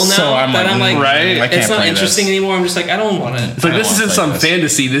 too real now So I'm that like, I'm like, right? I can't it's not play interesting this. anymore. I'm just like, I don't want to. It's like I this don't isn't wanna some play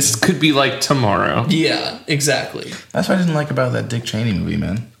this. fantasy. This could be like tomorrow. Yeah, exactly. That's what I didn't like about that Dick Cheney movie,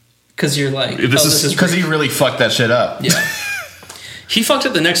 man. Because you're like, This is- this is Because he really fucked that shit up. yeah. He fucked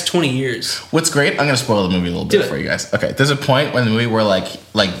up the next 20 years. What's great? I'm gonna spoil the movie a little bit Do it. for you guys. Okay, there's a point in the movie where like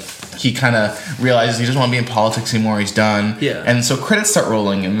he kind of realizes he doesn't want to be in politics anymore. He's done. Yeah. And so credits start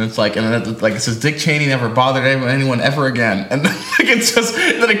rolling, and it's like, and then it says Dick Cheney never bothered anyone ever again, and then it's just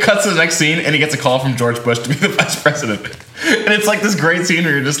then it cuts to the next scene, and he gets a call from George Bush to be the vice president, and it's like this great scene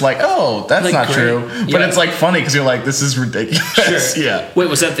where you're just like, oh, that's Like, not great. true, but Yeah. it's like funny because you're like, this is ridiculous. Sure. Yeah. Wait,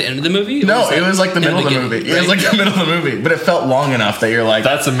 was that the end of the movie? Or No, that it was like the middle of the beginning, movie. It was right? like the middle of the movie, but it felt long enough that you're like,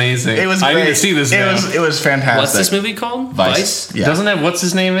 That's amazing. it was. I need great. to see this It now. was fantastic. What's this movie called? Vice. Yeah. Doesn't have what's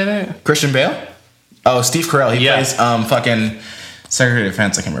his name in it? Christian Bale? Oh, Steve Carell. He Yeah. plays fucking Secretary of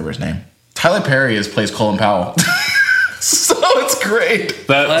Defense. I can't remember his name. Tyler Perry plays Colin Powell. So it's great.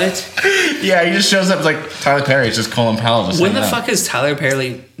 That What? Yeah, he just shows up. It's like Tyler Perry. It's just Colin Powell. Just When the hanging out. fuck has Tyler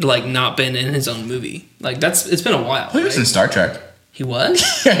Perry like not been in his own movie? Like it's been a while. He was right? in Star Trek. He was?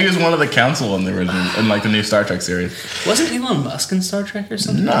 Yeah, he was one of the council in the original, in like the new Star Trek series. Wasn't Elon Musk in Star Trek or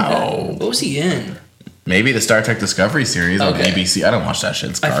something? No. Like that? What was he in? Maybe the Star Trek Discovery series on Okay. ABC. I don't watch that shit.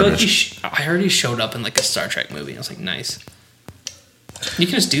 It's I garbage. feel like I heard he showed up in like a Star Trek movie. I was like, nice. You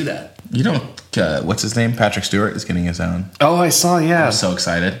can just do that. You don't. What's his name? Patrick Stewart is getting his own. Oh, I saw. Yeah. I'm so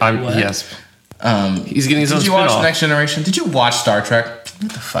excited. I'm What? yes. He's getting his own Did you watch spin-off. Next Generation? Did you watch Star Trek?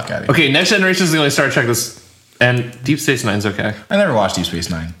 Get the fuck out of here. Okay, Next Generation is the only Star Trek that's, and Deep Space Nine's okay. I never watched Deep Space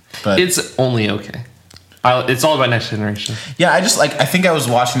Nine, but It's only okay. It's all about Next Generation. yeah, I just like I think I was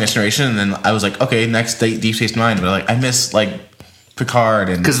watching Next Generation, and then I was like, okay, next Deep Space Nine, but like I miss like Picard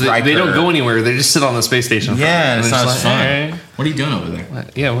and Because they don't go anywhere. They just sit on the space station. Yeah, and it's they're not just as fun. "Alright." What are you doing over there?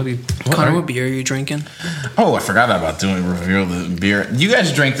 Yeah, what do you... Connor, what beer are you drinking? Oh, I forgot about doing reveal the beer. You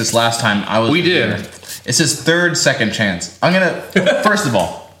guys drank this last time. We did. It's his third second chance. I'm gonna first of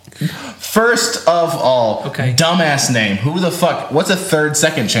all, Okay. dumbass name. Who the fuck? What's a third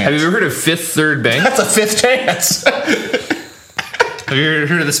second chance? Have you ever heard of Fifth Third Bank? That's a fifth chance. Have you ever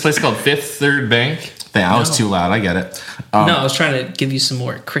heard of this place called Fifth Third Bank? Damn, I was too loud. I get it. No, I was trying to give you some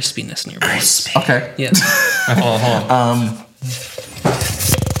more crispiness in your voice. Okay. Yeah. Hold on.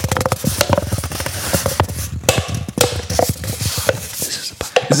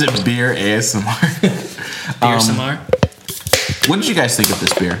 Is it beer ASMR? Beer Samar. What did you guys think of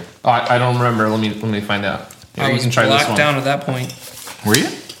this beer? I don't remember. Let me find out. Yeah, I you was can try this blacked one. down at that point. Were you?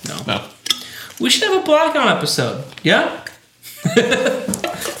 No. We should have a blackout episode. Yeah?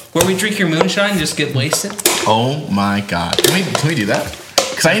 Where we drink your moonshine and just get wasted. Oh my god. Can we do that?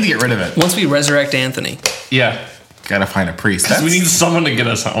 Because I need to get rid of it. Once we resurrect Anthony. Yeah. Gotta find a priest. We need someone to get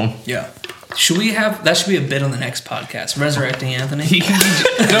us home. Yeah. Should we have that? Should be a bit on the next podcast. Resurrecting Anthony.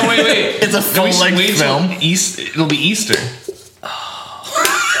 No, wait. It's a full-length film. It'll be Easter.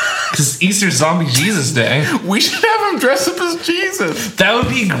 Because Easter's Zombie Jesus Day. We should have him dress up as Jesus. That would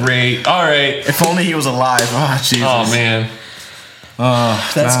be great. All right. If only he was alive. Oh, Jesus. Oh man.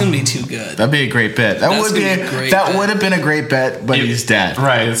 That's gonna be too good. That'd be a great bet. That That's would be gonna be a great that bet. would have been a great bet, but he's dead.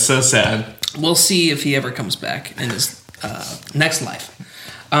 Right. It's so sad. We'll see if he ever comes back in his next life.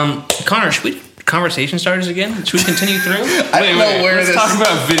 Connor, should we do conversation starters again? Should we continue through? I don't know where Let's this. talk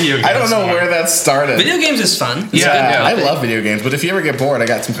about video games. I don't know more. where that started. Video games is fun. It's Yeah, good. I love video games, but if you ever get bored, I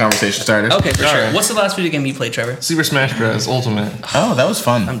got some conversation starters. Okay, for All sure. right. What's the last video game you played, Trevor? Super Smash Bros. Ultimate. Oh, that was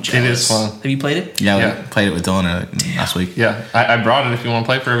fun. I'm jealous. is fun. Have you played it? Yeah, Yeah. we played it with Dylan last week. Yeah, I brought it if you want to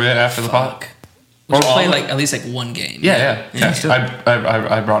play for a bit after the pod. We should Or play all- like at least like one game. Yeah.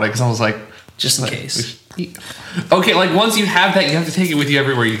 I brought it because I was like, Just in like, case. Okay, like once you have that, you have to take it with you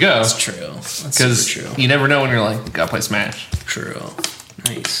everywhere you go. That's true. That's Because super true. you never know when you're like, gotta play Smash. True.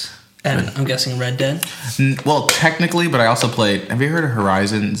 Nice. And I'm guessing Red Dead. Well, technically, but I also played. Have you heard of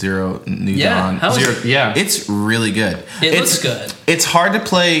Horizon Zero New Yeah, Dawn? how is Zero, it? yeah. It's really good. It It's looks good. It's hard to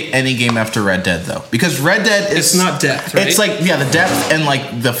play any game after Red Dead though, because Red Dead is It's not depth, right? It's like the depth and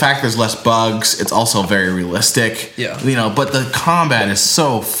like the fact there's less bugs. It's also very realistic. Yeah. But the combat is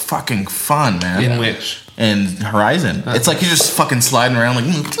so fucking fun, man. In which? And Horizon, it's like you're just fucking sliding around like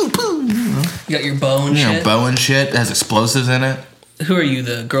You got your bow and shit. bow and shit. It has explosives in it. Who are you?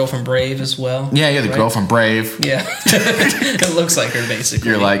 The girl from Brave as well? Yeah, you're the Right? girl from Brave. Yeah. It looks like her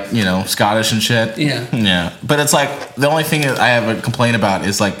basically. You're like, Scottish and shit. Yeah. Yeah. But it's like, the only thing that I have a complaint about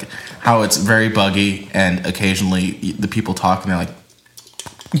is like how it's very buggy and occasionally the people talk and they're like,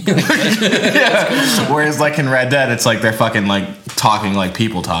 yeah. Whereas like in Red Dead, it's like they're fucking like talking like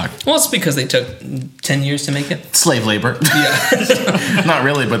people talk. Well, it's because they took 10 years to make it. Slave labor. Yeah. Not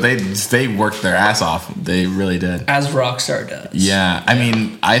really, but they worked their ass off. They really did. As Rockstar does. Yeah. I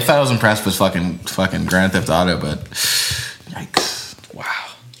mean, I thought I was impressed with fucking Grand Theft Auto, but yikes.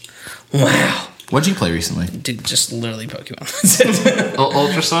 Wow. What'd you play recently? Dude, just literally Pokemon. That's it.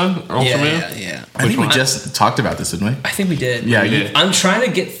 Ultra Sun? Or Ultraman? Yeah. I think we one? just talked about this, didn't we? I think we did. Yeah, We you did. I'm trying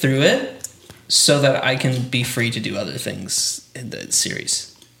to get through it so that I can be free to do other things in the series.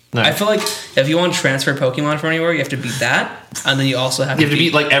 No. I feel like if you want to transfer Pokemon from anywhere, you have to beat that, and then you also have You have to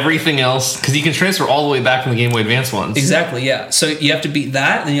beat like everything else because you can transfer all the way back from the Game Boy Advance ones. Exactly, yeah. So you have to beat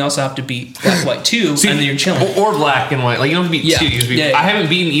that, then you also have to beat Black White 2, See, and then you're chilling. Or Black and White. Like you don't have to beat Yeah. two. You have to beat, Yeah, yeah. I haven't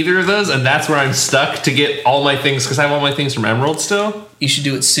beaten either of those, and that's where I'm stuck to get all my things because I have all my things from Emerald still. You should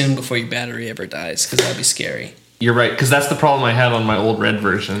do it soon before your battery ever dies, because that'd be scary. You're right, because that's the problem I had on my old Red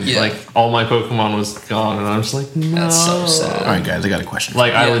version. Yeah. Like all my Pokemon was gone, and I'm just like, no. That's so sad. All right, guys, I got a question.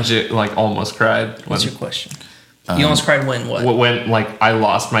 Like I Yeah. legit like almost cried when What's your question? You almost cried when? What? when like I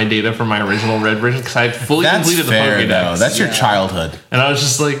lost my data from my original Red version because I had fully That's completed fair, the though. Pokédex. That's your childhood. And I was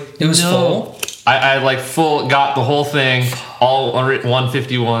just like, It was no. full? I like full got the whole thing, all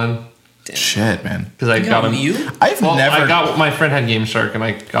 151 Shit, man. because I You got got them. Mew? I've Well, never. I got my friend had Game Shark and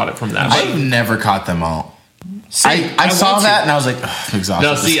I got it from that. I've never caught them all. I I saw want that to. and I was like, ugh, exhausted.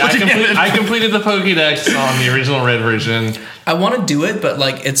 No, see, I completed the Pokédex on the original Red version. I want to do it, but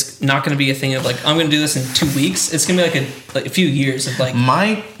like it's not going to be a thing of like I'm going to do this in 2 weeks. It's going to be like a few years of like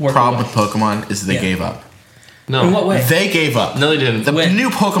My Work problem away. with Pokemon is they Yeah. gave up. No. In what way? They gave up. No, they didn't. The When? new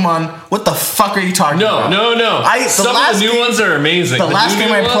Pokemon. What the fuck are you talking about? No. Some of the new ones are amazing. The last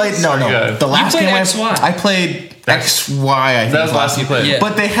game I played. No. Good. The last played game XY. I played XY. I think That was the last you played. Yeah.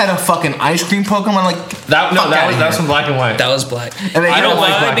 But they had a fucking ice cream Pokemon. Like That outta was here. from Black and White. That was black. And they- I I don't don't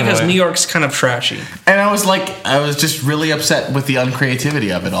like why black and because white. New York's kind of trashy. And I was just really upset with the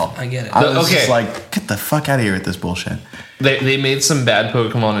uncreativity of it all. I get it. I was Okay. just like, get the fuck out of here with this bullshit. They made some bad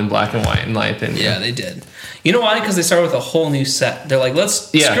Pokemon in Black and White, in my opinion. Yeah, they did. You know why? Because they started with a whole new set. They're like, let's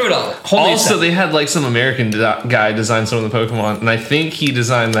Yeah. screw it all. Whole new Also, set. they had like some American guy design some of the Pokemon, and I think he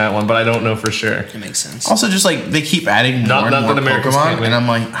designed that one, but I don't know for sure. It makes sense. Also, just like they keep adding Not- more not and more that America's Pokemon, can't win. and I'm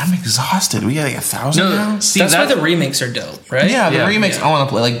like, I'm exhausted. We got like 1,000 now. No, see That's why that. the remakes are dope, right? Yeah, the Yeah. remakes. Yeah. I want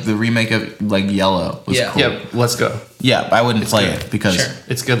to play like the remake of like Yellow was Yeah. cool. Yeah, let's go. Yeah, I wouldn't play good. it because Sure.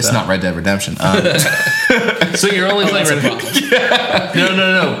 It's good. it's though. not Red Dead Redemption. So you're only playing That's a Red. problem.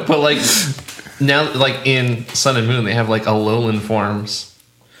 No. But like now, like in Sun and Moon, they have like Alolan forms,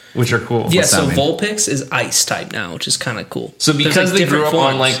 which are cool. Yeah, What's that so mean? Vulpix is ice type now, which is kind of cool. So There's, because like, they grew different up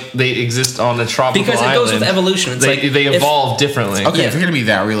on forms. like they exist on a tropical Because it island, goes with evolution. It's they like if- evolve differently. Okay, Yeah. if you're gonna be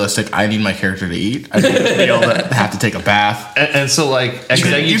that realistic, I need my character to eat. I need to be able to have to take a bath. And so like you could do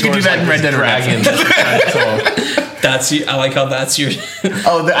Exeggutor's that in like Red Dead this dragon. that's tall. That's I like how that's your.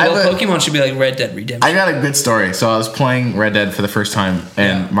 Oh, Well, Pokemon should be like Red Dead Redemption. I got a good story. So I was playing Red Dead for the first time,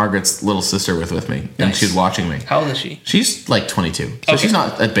 and Yeah. Margaret's little sister was with me, and Nice. she was watching me. How old is she? She's like 22, so Okay. she's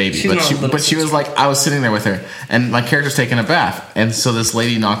not a baby, She's but not a little she was like, I was sitting there with her, and my character's taking a bath, and so this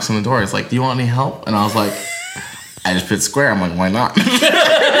lady knocks on the door. It's like, do you want any help? And I was like, I just put square. I'm like, why not?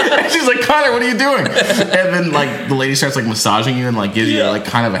 And she's like, Connor, what are you doing? And then like the lady starts like massaging you and like gives you Yeah. like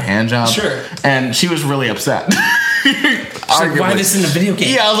kind of a hand job. Sure. And she was really upset. She's like, why this in a video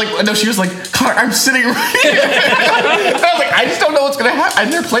game? Yeah, I was like, no, she was like, Connor, I'm sitting right here. I was like, I just don't know what's gonna happen. I've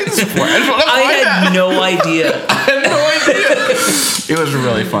never played this before. I just want to I find had out. no idea. I had no idea. It was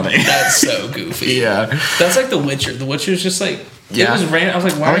really funny. That's so goofy. Yeah. That's like The Witcher. The Witcher's just like Yeah. it was random. I was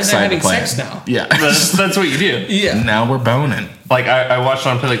like, why I'm are they excited having to play sex it. now? Yeah. That's what you do. Yeah. Now we're boning. Like I watched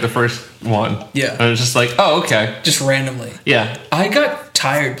on play like the first one. Yeah. And I was just like, oh okay. Just randomly. Yeah. I got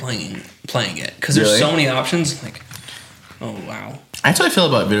tired playing it because there's Really? so many options. Like, oh wow. That's how I feel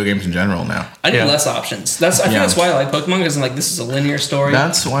about video games in general now. I need Yeah. less options. I think Yeah. that's why I like Pokemon because I'm like, this is a linear story.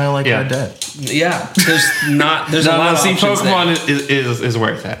 That's why I like Yeah. Red Dead. Yeah, there's a lot of See, options Pokemon there. is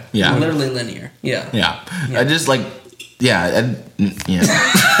where it's at. Yeah. Literally linear. Yeah. Yeah. I just like, yeah. Yeah.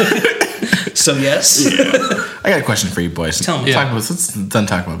 So yes. I got a question for you boys. Tell me. Let's done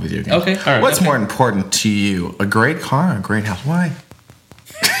talk about video games. Okay. All right. What's Okay. more important to you? A great car or a great house? Why?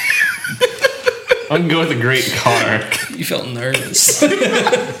 I'm gonna go with a great car. You felt nervous.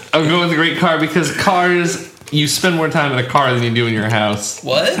 I'm going with a great car because cars, you spend more time in a car than you do in your house.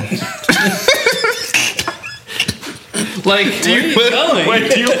 What? Like, Where are you going?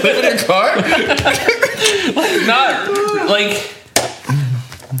 Wait, do you live in a car? not like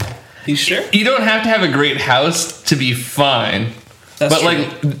You sure? you don't have to have a great house to be fine, That's but true.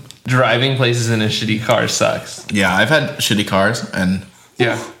 like driving places in a shitty car sucks. Yeah, I've had shitty cars, and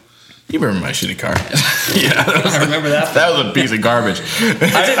Yeah. you remember my shitty car? Yeah, I remember that. that was a piece of garbage.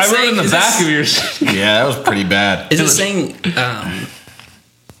 I rode in the is back this- of your shitty. Yeah, that was pretty bad. Is it saying,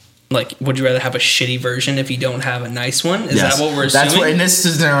 like, would you rather have a shitty version if you don't have a nice one? Is Yes. that what we're That's assuming? what in this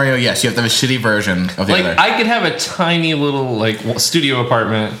scenario. Yes, you have to have a shitty version of the Like other. I could have a tiny little like studio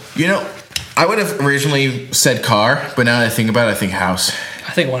apartment. You know, I would have originally said car, but now that I think about it, I think house.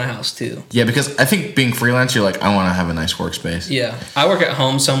 I think I want a house too. Yeah, because I think being freelance, you're like, I want to have a nice workspace. Yeah, I work at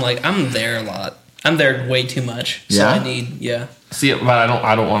home, so I'm like, I'm there a lot. I'm there way too much. So Yeah? I need, yeah. See, but I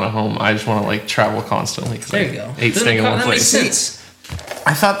don't want a home. I just want to like travel constantly. 'Cause There I you go. hate staying in one That makes place. sense.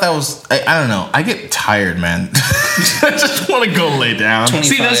 I thought that was, I don't know. I get tired, man. I just want to go lay down. 20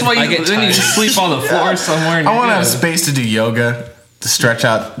 See, that's why I you, get then you tired. just sleep on the floor somewhere. And I want to you're have good. space to do yoga, to stretch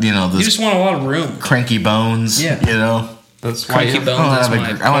out, You those just want a lot of room. cranky bones. Yeah. You know? That's why Cranky you, bones. I want That's to my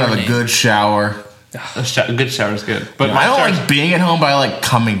have a porn name. good shower. a good shower is good. But I don't showers- like being at home, but I like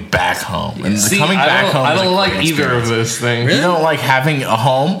coming back home. And See, coming back home I is a don't like great either of experience. those things. You don't like having a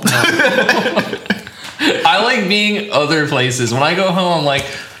home? I like being other places. When I go home, I'm like,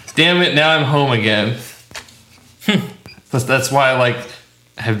 damn it, now I'm home again. That's why I like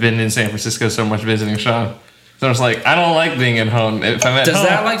have been in San Francisco so much visiting Sean. So I was like, I don't like being at home. If I'm at Does home,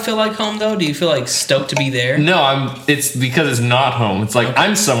 that like feel like home though? Do you feel like stoked to be there? no, it's because it's not home. It's like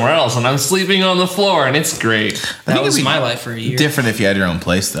I'm somewhere else and I'm sleeping on the floor and it's great. That it'd was be my life for a year. Different if you had your own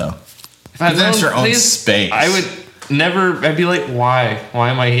place, though. If I had That's my your own place, space. I would never. I'd be like, why? Why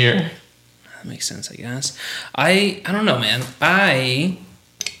am I here? That makes sense, I guess. I don't know, man. I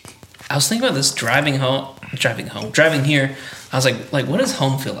was thinking about this driving home. driving home. Driving here, I was like, what does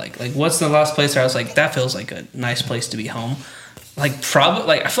home feel like? Like, what's the last place where I was like, that feels like a nice place to be home? Like, probably,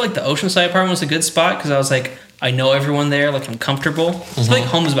 like, I feel like the Oceanside apartment was a good spot because I was like, I know everyone there, like, I'm comfortable. I feel like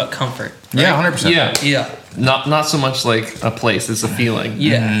home is about comfort. Right? Yeah, 100%. Yeah. Yeah. Not so much like a place, it's a feeling.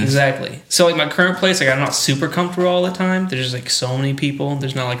 Yeah, exactly. So, like, my current place, like, I'm not super comfortable all the time. There's just, like, so many people.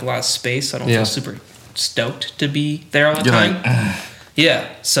 There's not, like, a lot of space. So I don't feel super stoked to be there all the You're time. like, Yeah,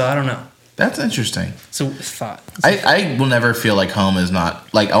 so I don't know. that's interesting. So, thought. I will never feel like home is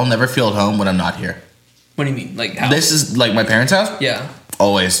not, like, I'll never feel at home when I'm not here. What do you mean? Like, how? This is, like, my parents' house. Yeah.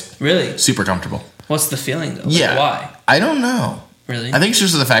 Always Really? super comfortable. What's the feeling, though? Like, Yeah. why? I don't know. Really? I think it's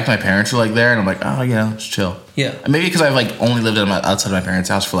just the fact my parents are, like, there, and I'm like, oh, yeah, it's chill. Yeah. And maybe because I've, like, only lived outside of my parents'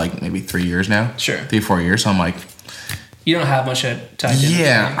 house for, like, maybe 3 years now. Sure. 3-4 years. So I'm like, You don't have much tied in.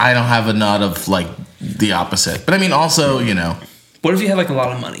 yeah, I don't have a nut of, like, the opposite. But I mean, also, you know, What if you had, like, a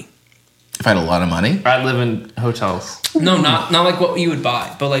lot of money? if I had a lot of money, I live in hotels. No, not like what you would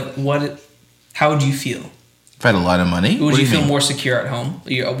buy, but, like, how would you feel? if I had a lot of money, Would what do you feel mean? more secure at home?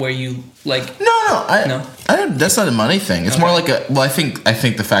 Where you, like... No, No? I don't, that's not a money thing. It's more like I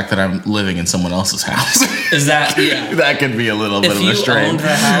think the fact that I'm living in someone else's house. Is that... Yeah. That could be a little bit of a you strain. owned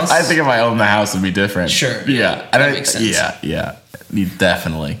the house- I think if I owned the house, it'd be different. Sure. Yeah. That makes sense. Yeah. You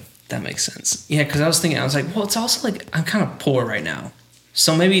definitely. That makes sense. Yeah, because I was like, well, it's also, like, I'm kind of poor right now.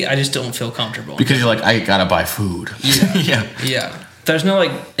 So maybe I just don't feel comfortable. Because you're like, I gotta buy food. Yeah. Yeah. There's no,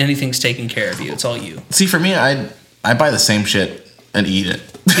 like, anything's taking care of you. It's all you. See, for me, I buy the same shit and eat it.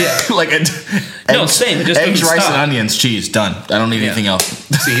 Yeah. Like No, same. It just eggs, doesn't rice, stop. and onions, cheese. Done. I don't need anything else.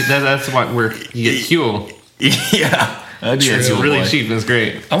 See, that's where you get Huel. Yeah. It's Huel really boy. cheap and it's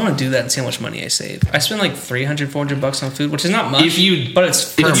great. I want to do that and see how much money I save. I spend like $300-$400 on food, which is not much. If you- but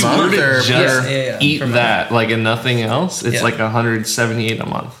it's Per it's If you month were to or just per- eat per month. that, like, and nothing else, it's Yeah. like $178 a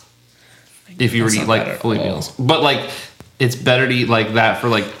month. If you were to That's eat not bad like at fully all. meals, but like it's better to eat like that for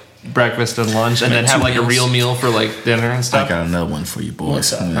like breakfast and lunch, and then have two like a meals. real meal for like dinner and I stuff. got another one for you boys.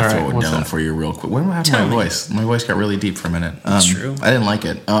 What's up? I'm gonna All throw right, it what's down up? for you real quick. What happened to Tell my me. voice? My voice got really deep for a minute. true. I didn't like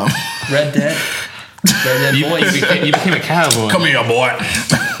it. Red Dead. Red Dead You, Boys. you became a cowboy. Come here, boy.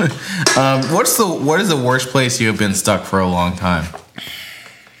 What is the worst place you have been stuck for a long time?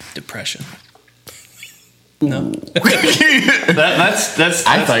 Depression. No. That's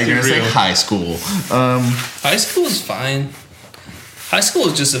I thought you were too gonna say real. high school. High school is fine. High school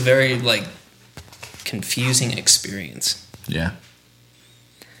is just a very, like, confusing experience. Yeah.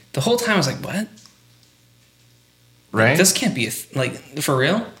 The whole time I was like, what? right. This can't be, like, for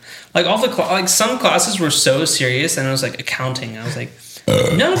real? Like, all the, like, some classes were so serious, and it was, like, accounting. I was like,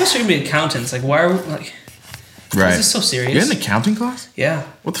 none of us are going to be accountants. Like, why are we, like, Right. is this so serious? You're in an accounting class? Yeah.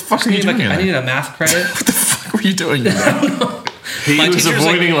 What the fuck are you doing? I in needed there? a math credit. What the fuck were you doing? in there? He My was teacher was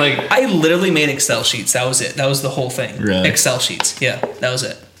avoiding like I literally made Excel sheets. That was it. That was the whole thing. Really? Excel sheets. Yeah, that was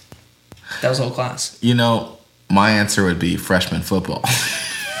it. That was the whole class. You know, my answer would be freshman football.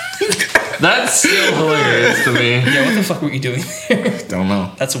 that's still hilarious to me. Yeah, what the fuck were you doing there? Don't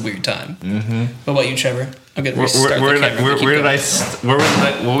know. That's a weird time. Mm-hmm. What about you, Trevor? I'm gonna restart Where the did camera. Keep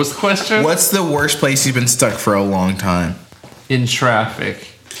going. what was the question? What's the worst place you've been stuck for a long time? In traffic.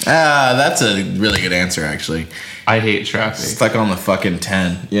 Ah, that's a really good answer, actually. I hate traffic. Stuck on the fucking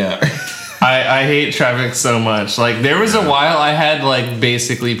 10. Yeah. I hate traffic so much. Like there was a while I had like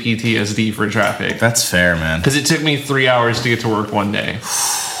basically PTSD for traffic That's fair, man. because it took me 3 hours to get to work one day,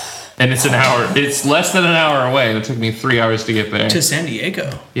 and it's an hour. It's less than an hour away, and it took me 3 hours to get there. To San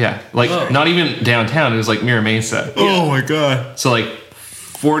Diego. Yeah, like Whoa. not even downtown. It was like Mira Mesa. Oh my god. So like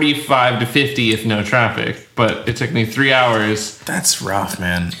 45 to 50 if no traffic, but it took me 3 hours. That's rough,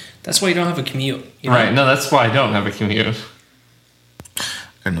 man. That's why you don't have a commute. You know? Right? No, that's why I don't have a commute.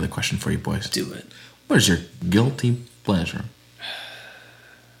 Got another question for you, boys. Do it. What is your guilty pleasure?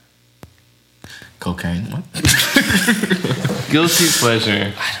 Cocaine. What? Guilty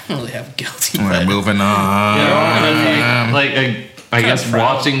pleasure. I don't really have guilty. We're pleasure. moving on. Like I guess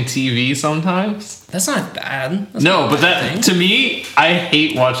proud. watching TV sometimes. That's not bad. That's No, not a but bad that thing. to me, I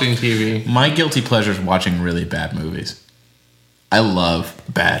hate watching TV. My guilty pleasure is watching really bad movies. I love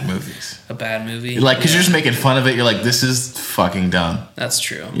bad movies. a bad movie. Like, because Yeah, you're just making fun of it. You're like, this is fucking dumb. that's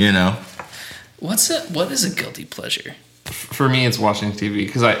true. You know? What is a guilty pleasure? For me, it's watching TV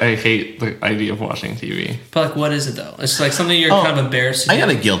because I hate the idea of watching TV. But like, what is it though? It's like something you're Oh, kind of embarrassed to I do. got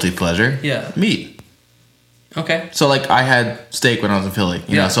a guilty pleasure. Yeah. Meat. Okay. So, like, I had steak when I was in Philly.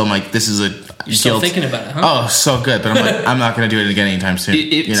 You Yeah. know, so I'm like, this is a You're still thinking about it, huh? Oh, so good. But I'm like, I'm not going to do it again anytime soon.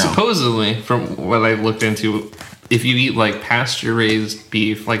 It you know? supposedly, from what I looked into, if you eat like pasture raised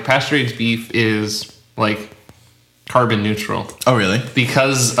beef is like carbon neutral Oh, really?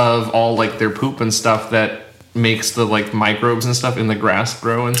 because of all like their poop and stuff that makes the like microbes and stuff in the grass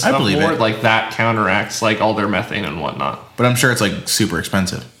grow and stuff believe more. it. Like that counteracts like all their methane and whatnot. But I'm sure it's like super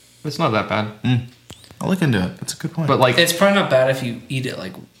expensive. It's not that bad. I'll look into it. That's a good point. But like It's probably not bad if you eat it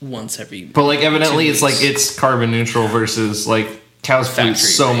like once every. But like evidently 2 it's like weeks. it's carbon neutral versus like cows poop Factory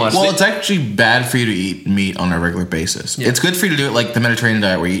so raised. much. well, it's actually bad for you to eat meat on a regular basis. Yeah. It's good for you to do it like the Mediterranean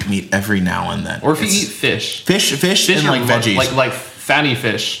diet, where you eat meat every now and then. or if you It's- eat fish. fish and are like veggies. like fatty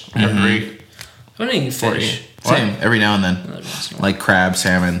fish are great. I'm not eating for fish. you. Same every now and then, Every once in a while. like crab,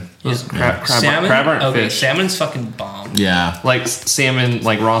 salmon. Crab Salmon. aren't Okay, fish. salmon's fucking bomb. Yeah, Like salmon,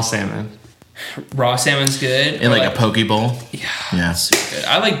 like raw salmon. Raw salmon's good. in or like a poke bowl. Yeah, Yeah. it's super good.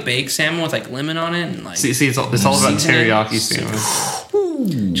 I like baked salmon with like lemon on it and like See, it's all about Seasoning. teriyaki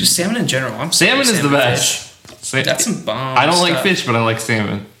salmon. just salmon in general. I'm Salmon sorry, is the fish. best. That's some bomb. I don't like stuff. fish, but I like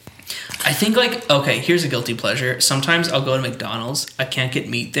salmon. I think like okay, here's a guilty pleasure. Sometimes I'll go to McDonald's. I can't get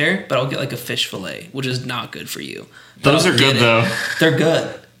meat there, but I'll get like a fish fillet, which is not good for you. But Those I'll are get good it. though. They're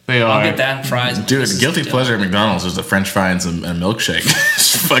good. They I'll are. get that and fries. I'm like, Dude, this is guilty dope. pleasure at McDonald's is the French fries and a milkshake.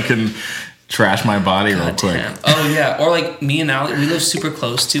 Just fucking trash my body real God quick. damn. Oh yeah, or like me and Ali, we live super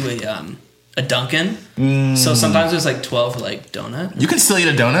close to a Dunkin'. So sometimes there's like 12 like donut. You can still eat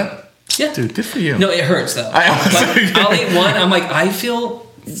a donut, Yeah, dude. Good for you. No, it hurts though. I was Like, I'll eat one. I'm like, I feel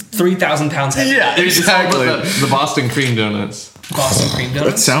 3,000 pounds heavy. Yeah, It's all exactly. about the Boston cream donuts. Boston cream That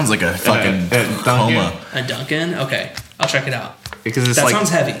donuts. sounds like a fucking Dunkin'. coma. A Dunkin'. Okay, I'll check it out. Because it's That like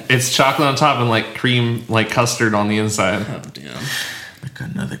sounds heavy. It's chocolate on top and like cream, like custard on the inside. Oh damn. I got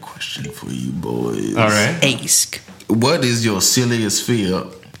another question for you boys. All right. Ask. What is your silliest fear?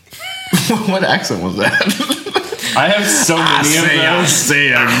 What accent was that? I have so many of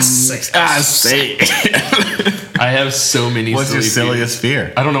those. I say. I have so many. What's your silly fears. silliest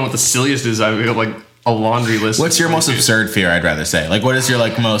fear? I don't know what the silliest is. I've got like a laundry list. What's your of most silly absurd fear? I'd rather say. Like, what is your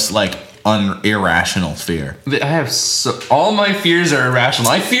like most like irrational fear? fears. I have so all my fears are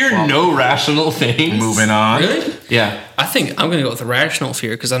irrational. I fear no rational things. Moving on. Really? Yeah. I think I'm gonna go with irrational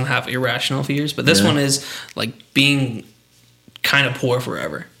fear because I don't have irrational fears. But this Yeah. one is like being kind of poor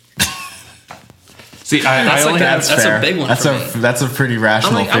forever. See, I That's only like have. That's a big one That's for a me. that's a pretty I'm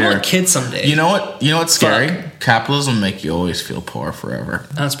rational like, I fear. want a kid someday. You know what? You know what's scary? Fuck. Capitalism make you always feel poor forever.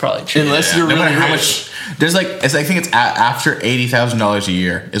 That's probably true. Unless you're No really matter how rich. much. There's like I think it's after $80,000 a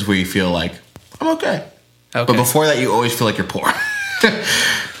year is where you feel like I'm okay. Okay. But before that, you always feel like you're poor.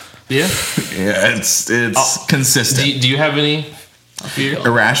 Yeah. Yeah, it's consistent. Do you have any fear?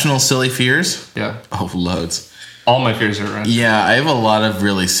 Irrational, silly fears. Yeah. Oh, loads. All my fears are irrational. Yeah, I have a lot of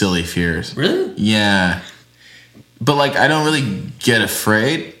really silly fears. Really? Yeah, but like I don't really get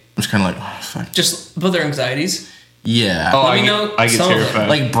afraid. I'm just kind of like, oh, fuck. Just but their anxieties. Yeah, Oh, Let me I know get, I get some of them. terrified.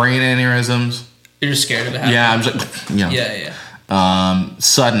 like brain aneurysms. You're just scared of it happening. Yeah, I'm just you know. Yeah.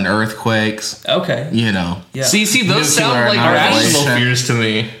 Sudden earthquakes. Okay. You know. Yeah. See, those sound Nuclear like irrational annihilation. fears to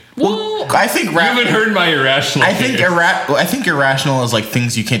me. Well, I think You haven't heard my irrational I think fears. I think irrational is like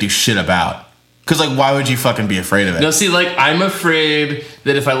things you can't do shit about. Because like, why would you fucking be afraid of it? No, see, like, I'm afraid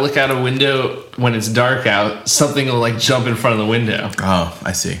that if I look out a window when it's dark out, something will, like, jump in front of the window. Oh,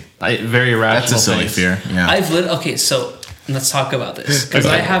 I see. Very irrational. That's a silly things. fear. Yeah. I've lit. Okay, so let's talk about this because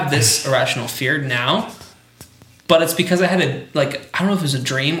I have this irrational fear now, but it's because I had a like I don't know if it was a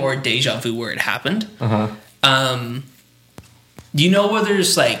dream or a deja vu where it happened. You know where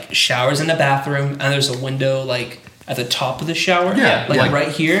there's like showers in the bathroom and there's a window like at the top of the shower, Yeah, like yeah. right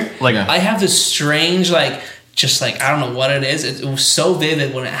here. Like- I have this strange like. Just like I don't know what it is. It was so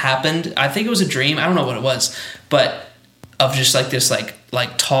vivid when it happened. I think it was a dream. I don't know what it was, but of just like this like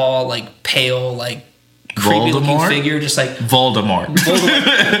tall like pale like creepy looking Voldemort? figure, just like Voldemort.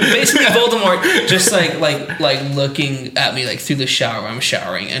 basically Voldemort, just like looking at me like through the shower. I'm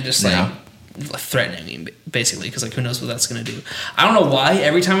showering and just like Yeah. threatening me basically because like who knows what that's gonna do. I don't know why.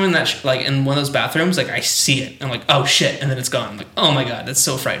 Every time I'm in that like in one of those bathrooms, like I see it. I'm like, oh shit, and then it's gone. I'm like, oh my god, that's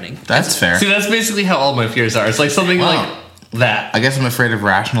so frightening. That's fair. See, that's basically how all my fears are. It's like something Wow. like that. I guess I'm afraid of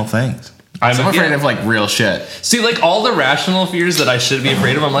rational things. I'm I'm afraid yeah. of like real shit. See, like, all the rational fears that I should be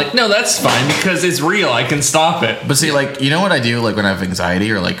afraid of, I'm like, no, that's fine because it's real. I can stop it. But see, like, you know what I do, like when I have anxiety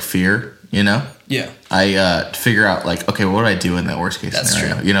or like fear, you know? Yeah. I figure out like, okay, what do I do in that worst case That's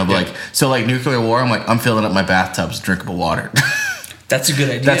scenario? true. You know, but like, so like nuclear war, I'm like, I'm filling up my bathtubs with drinkable water. That's a good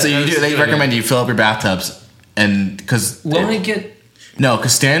idea. That's what you that's do. a They good recommend you fill up your bathtubs, and because Won't it get?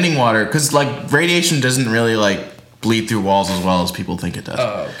 because standing water, because like radiation doesn't really like bleed through walls as well as people think it does.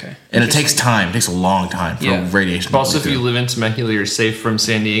 Oh, okay. And it takes time. It takes a long time for Yeah. radiation. But also, if bleed you through. live in Temecula, you're safe from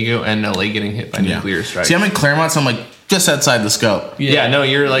San Diego and LA getting hit by nuclear strikes. See, I'm in Claremont, so I'm like just outside the scope. Yeah, no,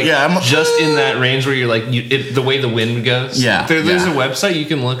 you're like I'm just in that range where you're like the way the wind goes. Yeah, there's a website you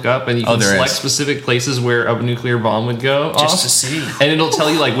can look up and you can select specific places where a nuclear bomb would go just to see, and it'll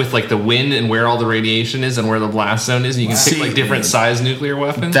tell you like with like the wind and where all the radiation is and where the blast zone is. And you can pick like different size nuclear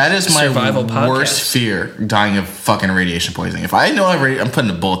weapons. That is my Survival worst podcast. fear: dying of fucking radiation poisoning. If I know I'm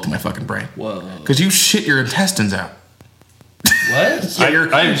putting a bullet through my fucking brain. Whoa. Because you shit your intestines out. What?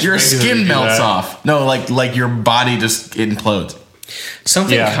 Yeah, your skin melts off. No, like your body just implodes.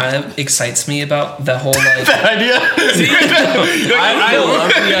 Something kind of excites me about the whole like Idea. I love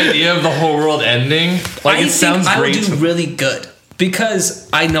the idea of the whole world ending. Like I it sounds think I great. would do really good because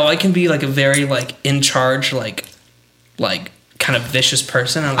I know I can be like a very like in charge like kind of vicious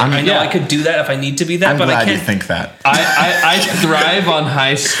person. I know I could do that if I need to be that. I'm but glad I can't you think that. I thrive on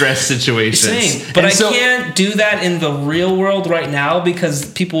high stress situations. Same, but I can't do that in the real world right now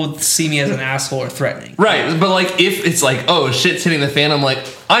because people would see me as an asshole or threatening. Right, but like if it's like, oh shit's hitting the fan, I'm like,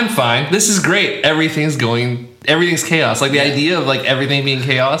 I'm fine. This is great. Everything's chaos. Like the idea of like everything being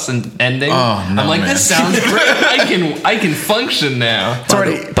chaos and ending. Oh, no, I'm like, man. this sounds great. I can function now.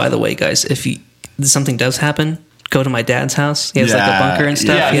 By the way, guys, if something does happen, go to my dad's house. He has like a bunker and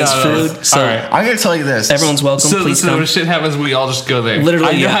stuff. He has food. So all right. I'm gonna tell you this. everyone's welcome. So Please come. when shit happens, we all just go there. Literally,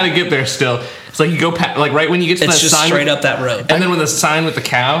 I know yeah. how to get there still. It's like you go like right when you get to It's that just sign straight up that road. and then with the sign with the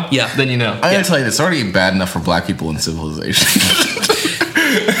cow, then you know. I'm gonna tell you this. It's already bad enough for black people in civilization.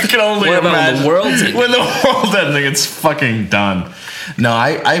 I can only What about when imagine the world's ending? when the world ending, it's fucking done. No,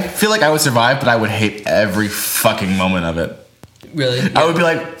 I feel like I would survive, but I would hate every fucking moment of it. Really? I would be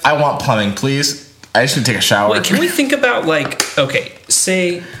like, I want plumbing, please. I just need to take a shower. Wait, can we think about like, okay,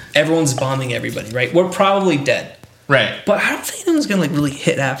 say everyone's bombing everybody, right? We're probably dead. Right. But I don't think anyone's gonna like really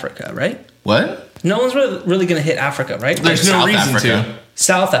hit Africa, right? What? No one's really gonna hit Africa, right? There's Like no South reason Africa. to.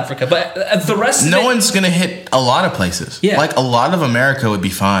 South Africa, but the rest of No it, one's gonna hit a lot of places. Yeah. Like a lot of America would be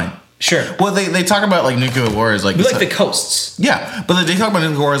fine. sure. Well, they talk about like nuclear wars, like We like the coasts. yeah, but they talk about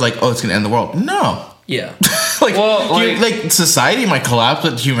nuclear wars like, oh, it's gonna end the world. No, Yeah. like, Well, like society might collapse,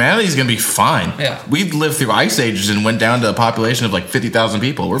 but humanity is gonna be fine. Yeah. We've lived through ice ages and went down to a population of like 50,000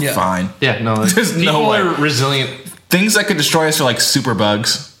 people. We're Yeah. fine. Yeah, no. There's no people way. are resilient. Things that could destroy us are like super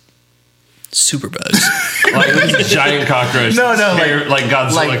bugs. Superbugs. Like this giant cockroach. No, like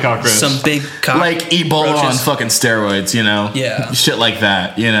Godzilla like cockroach. Some big Like Ebola on cockroaches. fucking steroids, you know? Yeah. Shit like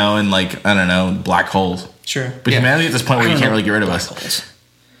that, you know, and like, I don't know, black holes. Sure. But Yeah. humanity at this point where you I don't can't know really get rid of black us. holes.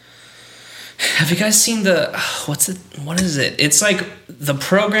 Have you guys seen what is it? It's like the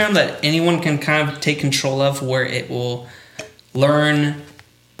program that anyone can kind of take control of where it will learn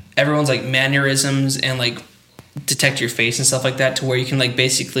everyone's like mannerisms and like detect your face and stuff like that to where you can like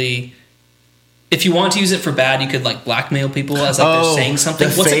basically if you want to use it for bad, you could like blackmail people as like Oh, they're saying something.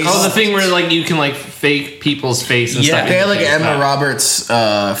 the What's it face- called? Oh, the thing where like you can like fake people's face and Yeah. stuff. They had like Yeah. Emma Roberts,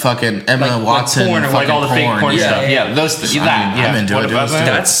 fucking Emma Like Watson, porn or fucking like all the fake porn yeah. stuff. Yeah. Yeah, those I'm that. into What it, about dude.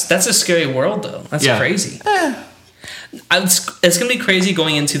 that? That's a scary world though. That's Yeah. crazy. It's gonna be crazy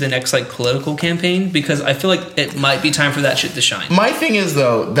going into the next like political campaign because I feel like it might be time for that shit to shine. My thing is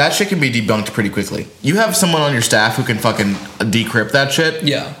though, that shit can be debunked pretty quickly. You have someone on your staff who can fucking decrypt that shit.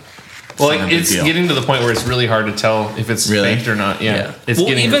 Yeah. Well, not a like big it's deal. getting to the point where it's really hard to tell if it's Really? faked or not. Yeah, Yeah. it's Well,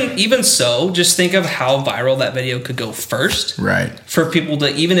 getting even so, just think of how viral that video could go first Right. for people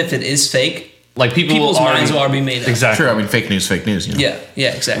to even if it is fake, like people's minds will already be made up. Exactly. True, I mean fake news, you know. Yeah,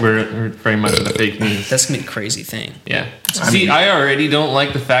 exactly. We're very much in the fake news. That's gonna be a crazy thing. Yeah. See, I already don't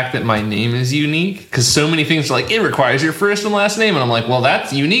like the fact that my name is unique because so many things are like it requires your first and last name, and I'm like, well,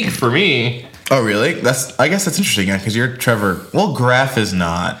 that's unique for me. Oh really? I guess that's interesting, yeah, because you're Trevor. Well, Graf is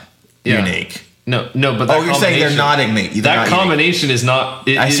not Yeah. unique. No, but that Oh, you're saying they're combination- not unique. They're That not unique. combination is not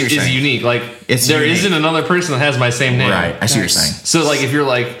I see what you're is saying. unique. Like It's there unique. isn't another person that has my same name. Right. I see what you're saying. So like if you're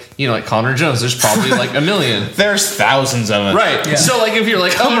like like Connor Jones, there's probably like a million. There's thousands of us. Right. Yeah. So like if you're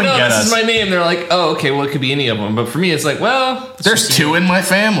like, Come oh and no, get this us. is my name, they're like, oh okay, well it could be any of them. But for me, it's like, well, There's two in my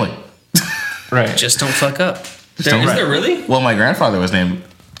family. right. Just don't fuck up. Is don't- there really? Well, my grandfather was named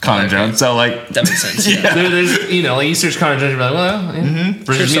Connor Okay. Jones, so like That makes sense. There's like you search Connor Jones, you're like, well, yeah. Mm-hmm. Versus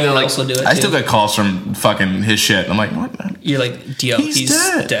Sure, me, they're someone like, else will do it. I too. still get calls from fucking his shit. I'm like, what? Man? You're like, Dio, He's he's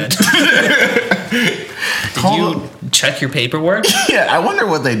dead. dead. Did Call you check your paperwork? Yeah, I wonder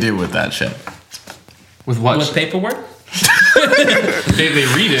what they do with that shit. with what? With paperwork? they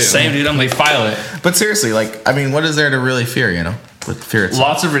read it. Same, dude. I'm They like, file it. But seriously, like, I mean, what is there to really fear? You know, with fear itself.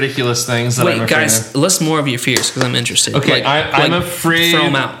 Lots of ridiculous things that I'm wait, afraid guys, of. list more of your fears because I'm interested. Okay, Like- I'm like, afraid Throw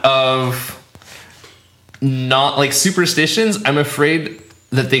them out. of not like superstitions. I'm afraid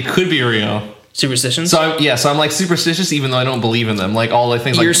that they could be real Superstitions? So I'm like superstitious, even though I don't believe in them. Like all the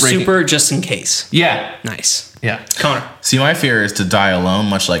things. You're like breaking- super just in case. Yeah, Nice. yeah. Connor. See, my fear is to die alone,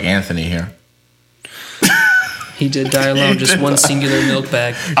 much like Anthony here. He did die alone, just one singular milk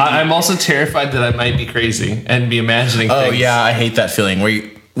bag. I'm also terrified that I might be crazy and be imagining Oh things. yeah, I hate that feeling where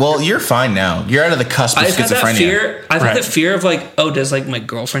you. Well, you're fine now. You're out of the cusp of I've had schizophrenia. that fear. I've Right. had the fear of like, oh, does like my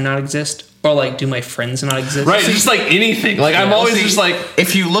girlfriend not exist, or like, do my friends not exist? Right, just like anything. Like I'm always See, just like,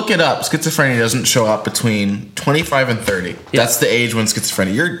 if you look it up, schizophrenia doesn't show up between 25 and 30. That's the age when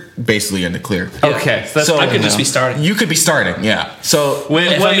schizophrenia. You're basically in the clear. okay, that's So I could just be starting. You could be starting, yeah. So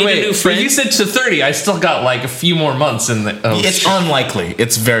Wait, If I need a new But friend- you said to 30. I still got like a few more months in the. Oh, it's shit. unlikely.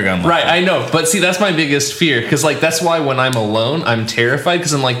 It's very unlikely. Right, I know, but see, that's my biggest fear because, like, that's why when I'm alone, I'm terrified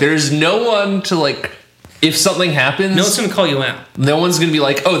because I'm like, there's no one to like. If something happens, No one's gonna call you out. no one's gonna be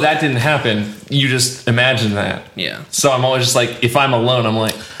like, "Oh, that didn't happen." You just imagine that. Yeah. So I'm always just like, if I'm alone, I'm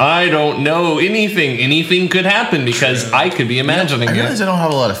like, I don't know anything. Anything could happen because I could be imagining I it. realize I don't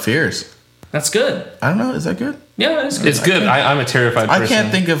have a lot of fears. That's good. I don't know. Is that good? Yeah, it's good. It's good. I'm a terrified person. I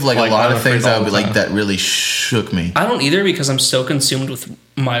can't think of like a lot I'm of things afraid that all would be the like time. that really shook me. I don't either because I'm so consumed with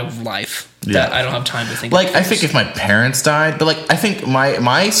my life that Yeah. I don't have time to think. Like of I things. think if my parents died, but like I think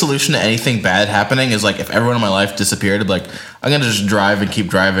my solution to anything bad happening is like if everyone in my life disappeared, I'd be like I'm gonna just drive and keep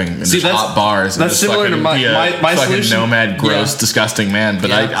driving and See, just that's- hot bars. And that's just similar to fucking my- be a my fucking solution- nomad, gross, Yeah. disgusting man. But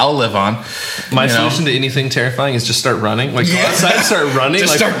Yeah. I'll live on. My you know? solution to anything terrifying is just start running. Like go Yeah. outside, start running.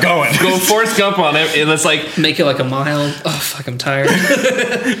 Just like, start going. Go Forrest Gump on it, and it's like, make it like a mile. Oh fuck, I'm tired.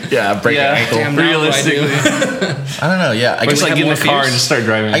 Yeah, break yeah, an ankle. Damn, now what do I do? realistically, I don't know. Yeah, I or guess just like have get in more the car fears? and just start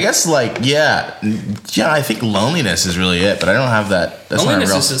driving. I guess like yeah. I think loneliness is really it, but I don't have that. That's Loneliness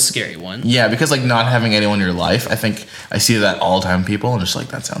not real. is a scary one. Yeah, because like not having anyone in your life, I think I see that all the time. People and just like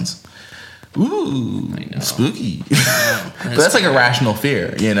that sounds, ooh, I know. spooky. But that's like a rational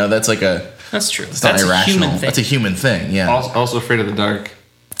fear, you know. That's like a That's true. it's not That's a irrational. human thing. That's a human thing. Yeah. also afraid of the dark,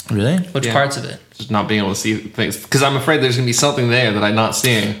 Really? Which Yeah. parts of it? just not being able to see things because I'm afraid there's gonna be something there that I'm not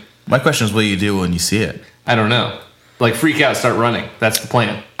seeing. My question is, what do you do when you see it? I don't know. Like freak out, start running. That's the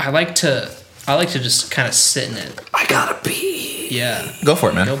plan. I like to just kind of sit in it. I gotta pee. Yeah. Go for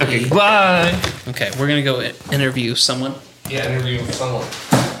it, man. Go pee. Bye. Okay, we're gonna go interview someone. Yeah, interview with someone.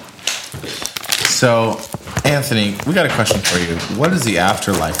 So, Anthony, we got a question for you. What is the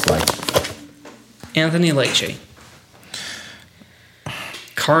afterlife like? Anthony Lecce.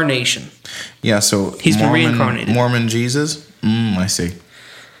 Carnation. Yeah. So He's been reincarnated. Mormon Jesus. I see.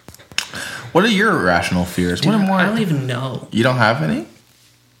 What are your irrational fears? What are more? I don't even know. You don't have any?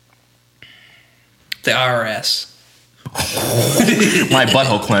 The IRS. My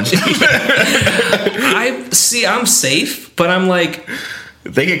butthole clenched. I'm safe, but I'm like,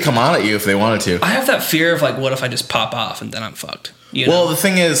 They could come on at you if they wanted to. I have that fear of like, what if I just pop off and then I'm fucked? You Well, know? the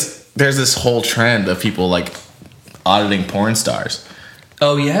thing is, there's this whole trend of people like auditing porn stars.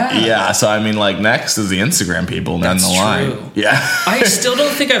 Oh yeah. Yeah, so I mean, like, next is the Instagram people down That's the line. true. Yeah. I still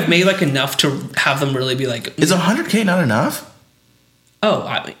don't think I've made like enough to have them really be like, Is 100K not enough? oh,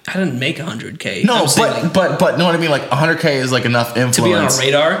 I didn't make 100K. No, I'm saying, like, but know what I mean? Like, 100K is like enough influence. to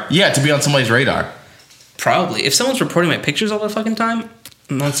be on a radar. Yeah, to be on somebody's radar. Probably. If someone's reporting my pictures all the fucking time,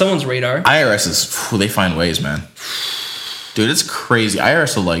 I'm on someone's radar. IRS is, they find ways, man. Dude, it's crazy.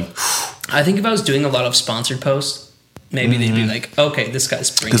 IRS will like, I think if I was doing a lot of sponsored posts, maybe they'd be like, okay, this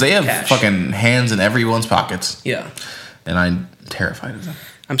guy's bringing because they have cash. fucking hands in everyone's pockets. Yeah. And I'm terrified of them.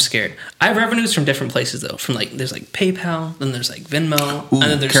 I'm scared. I have revenues from different places though. From like there's like PayPal, then there's like Venmo, Ooh,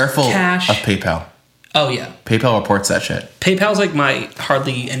 and then there's careful cash. of PayPal. Oh yeah. PayPal reports that shit. PayPal's like my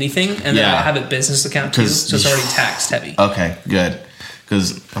hardly anything, and then Yeah. I have a business account too, 'Cause- so it's already taxed heavy. Okay, good.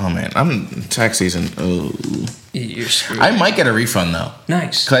 Because, oh man, I'm tax season. Oh. You're screwed. I might get a refund though.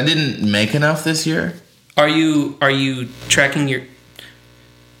 Nice. Because I didn't make enough this year. Are you tracking your?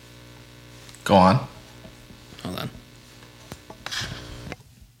 Go on. Hold on.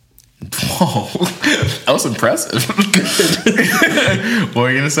 Whoa, that was impressive. What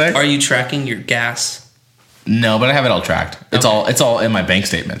were you gonna say? Are you tracking your gas? No, but I have it all tracked. It's Okay. all in my bank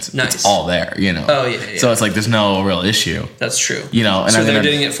statements. Nice. It's all there, you know. Oh, yeah. So it's like there's no real issue, That's true. you know. And So I'm they're gonna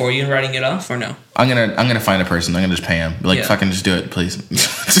doing it for you and writing it off, or no? I'm gonna find a person. I'm gonna just pay him. Be like, Yeah. fucking just do it, please.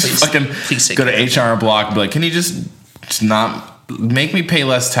 Just Please. fucking Please take go to it. HR block. And be like, can you just not make me pay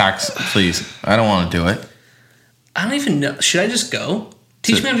less tax, please? I don't want to do it. I don't even know. Should I just go?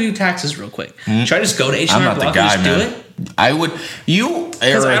 Teach me how to do taxes real quick. Should I just go to H&R I'm not the Block guy, and just man. do it? I would. You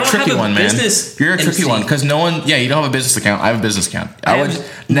I are a don't tricky have a one, man. business You're a tricky MC. one because no one. Yeah, you don't have a business account. I have a business account. I would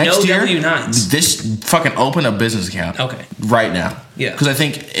have next no year. W-9s. This fucking open a business account. Okay. Right now. Yeah. Because I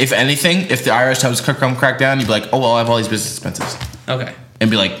think if anything, if the IRS comes come crack down, you'd be like, oh well, I have all these business expenses, Okay. and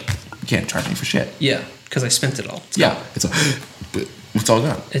be like, You can't charge me for shit. Yeah, because I spent it all. It's all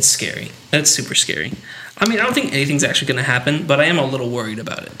gone. It's scary. It's super scary. I mean, I don't think anything's actually going to happen, but I am a little worried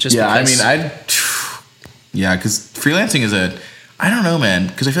about it. Just because freelancing is I don't know, man,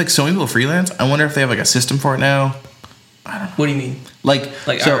 because I feel like so many people freelance. I wonder if they have like a system for it now. I don't know. What do you mean? Like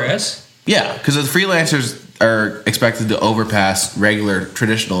IRS? Yeah, because the freelancers are expected to overpass regular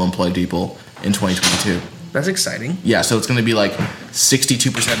traditional employed people in 2022. That's exciting. Yeah, so it's going to be like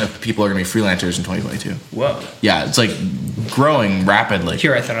 62% of people are going to be freelancers in 2022. Whoa. Yeah, it's like growing rapidly.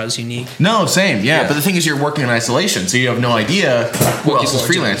 Here, I thought I was unique. No, same. Yeah, but the thing is, you're working in isolation, so you have no idea who else is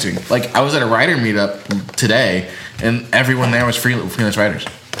freelancing. Like, I was at a writer meetup today, and everyone there was freelance writers.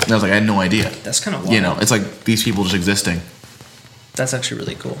 And I was like, I had no idea. That's kind of wild. You know, it's like these people just existing. That's actually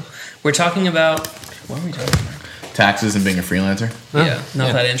really cool. We're talking about... What are we talking about? Taxes and being a freelancer. Yeah,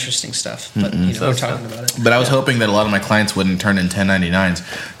 not that interesting stuff, but we're talking about it. But I was hoping that a lot of my clients wouldn't turn in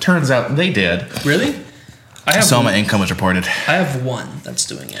 1099s. Turns out they did. Really? So my income was reported. I have one that's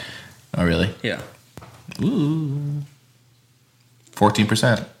doing it. Oh, really? Yeah. Ooh.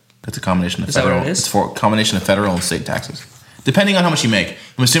 14%. That's a combination of Is that federal. what it is? It's for combination of federal and state taxes, depending on how much you make.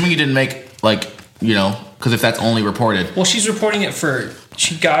 I'm assuming you didn't make because if that's only reported. Well, she's reporting it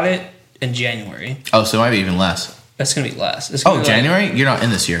she got it in January. Oh, so it might be even less. That's gonna be less. It's gonna be January? You're not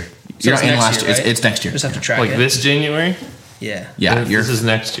in this year. You're not in last year. Right? It's next year. Just have to track Like it. this January? Yeah. Yeah. This is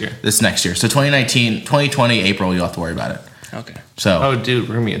next year. This next year. So 2020 April, you'll have to worry about it. Okay. So. Oh, dude,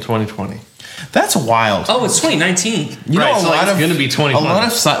 we're gonna be in 2020. That's wild. Oh, it's 2019. You know, so it's gonna be 2020. A lot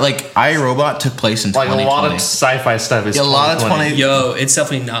of iRobot took place in 2020. Like a lot of sci-fi stuff is. A lot of 20. Yo, it's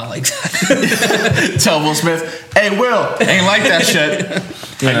definitely not like that. Tell Will Smith, hey Will, ain't like that shit.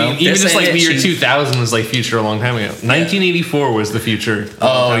 I mean, even just like the year Chief. 2000 was like future a long time ago. 1984 was the future.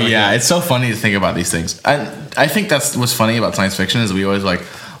 Oh yeah, it's so funny to think about these things. I think that's what's funny about science fiction is we always like,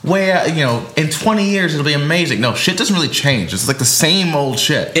 in 20 years it'll be amazing. No, shit doesn't really change. It's like the same old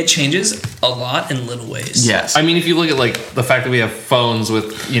shit. It changes a lot in little ways. Yes. I mean, if you look at like the fact that we have phones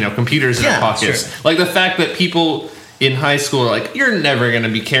with computers in our pockets, sure. like the fact that people in high school are like, you're never going to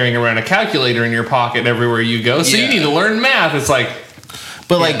be carrying around a calculator in your pocket everywhere you go, so you need to learn math. It's like.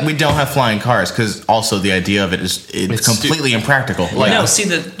 But like we don't have flying cars because also the idea of it's completely impractical. Like, no, see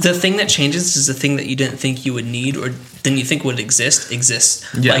the thing that changes is the thing that you didn't think you would need or then you think would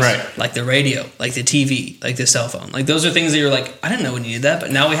exists. Yeah, like, like the radio, like the TV, like the cell phone. Like those are things that you're like, I didn't know we needed that,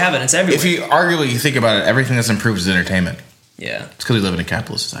 but now we have it. It's everywhere. If you arguably think about it, everything that's improved is entertainment. Yeah, it's because we live in a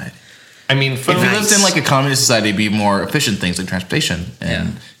capitalist society. I mean, if you lived in like a communist society, it'd be more efficient things like transportation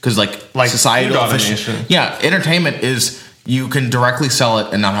and because like societal automation. Yeah, entertainment is. You can directly sell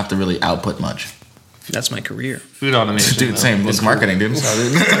it and not have to really output much. That's my career. Food automation. Dude, same. It's marketing, dude. Dude.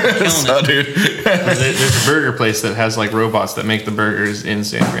 There's a burger place that has like robots that make the burgers in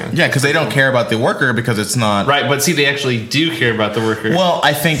San Fran. Yeah, because they don't care about the worker because it's not... Right, but see, they actually do care about the worker. Well,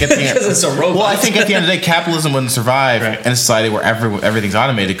 I think at the end... Because it's a robot. Well, I think at the end of the day, capitalism wouldn't survive in a society where everything's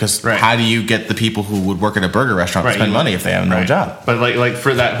automated because how do you get the people who would work at a burger restaurant to spend money if they have no job? But like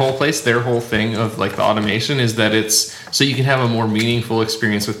for that whole place, their whole thing of like the automation is that it's so you can have a more meaningful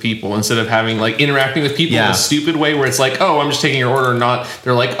experience with people instead of having like interacting with people in a stupid way where it's like, oh, I'm just taking your order, not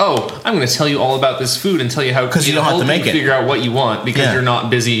they're like, oh, I'm going to tell you all about this food and tell you how because you don't have to make it, figure out what you want because you're not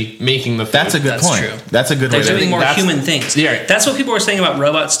busy making the food. That's a good point. True. That's a good way. They're doing more human things. Yeah, that's what people are saying about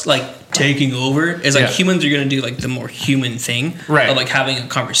robots like taking over. Is like humans are going to do like the more human thing, right? Of like having a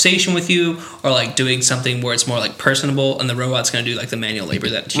conversation with you or like doing something where it's more like personable, and the robot's going to do like the manual labor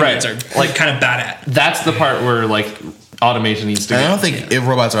that humans are like kind of bad at. That's the part where like automation needs to. I don't think if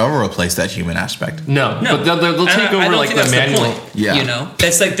robots will ever replace that human aspect. No, but they'll take over like the manual. You know,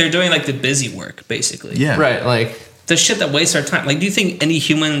 it's like they're doing like the busy work basically. Yeah, right. Like the shit that wastes our time. Like, do you think any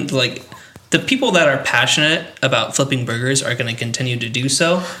human like the people that are passionate about flipping burgers are going to continue to do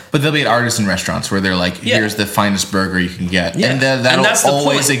so? But they'll be at artisan restaurants where they're like, here's the finest burger you can get. Yeah. And that'll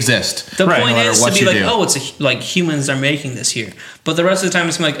always exist. The point is to be like, oh, it's like humans are making this here. But the rest of the time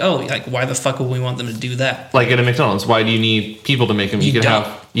it's like, oh, like why the fuck would we want them to do that? Like at a McDonald's, why do you need people to make them? You don't.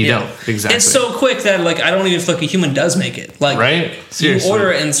 Exactly. It's so quick that like I don't even feel like a human does make it. Like Seriously. You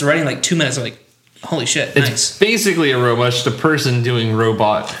order it and it's ready in like 2 minutes. I'm like, holy shit, it's nice. Basically a robot, just a person doing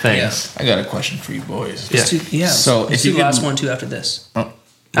robot things. I got a question for you boys. So if you do the last one too after this.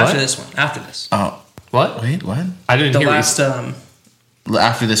 After this. Oh. What? Wait, what? I didn't hear last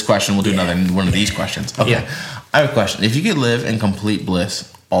after this question, we'll do another one of these questions. Okay. Yeah. I have a question. If you could live in complete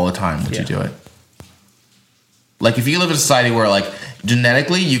bliss all the time, would you do it? Like if you live in a society where like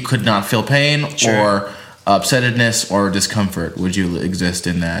genetically you could not feel pain or upsetness or discomfort, would you exist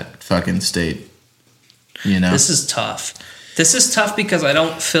in that fucking state? You know? This is tough. This is tough because I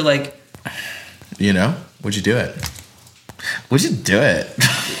don't feel like You know? Would you do it? Would you do it?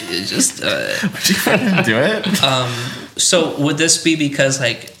 it's just. Would you fucking do it? So would this be because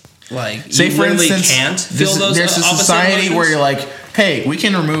like Say you for literally instance, can't feel those? there's a opposite society emotions? where you're like, hey, we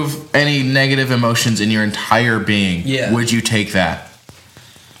can remove any negative emotions in your entire being. Yeah. Would you take that?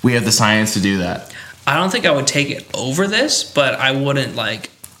 We have the science to do that. I don't think I would take it over this, but I wouldn't like.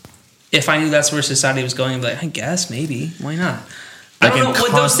 If I knew that's where society was going, I'd be like, I guess maybe. Why not? Like I don't in know.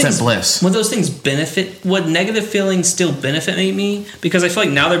 Would those constant things bliss. Would those things benefit? Would negative feelings still benefit me? Because I feel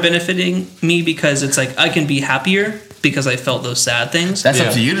like now they're benefiting me because it's like I can be happier because I felt those sad things. That's Yeah.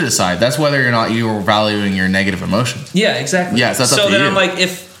 up to you to decide. That's whether or not you are valuing your negative emotions. Yeah, exactly. Yes, that's up so to then you. I'm like,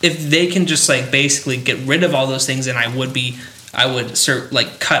 if they can just like basically get rid of all those things, and I would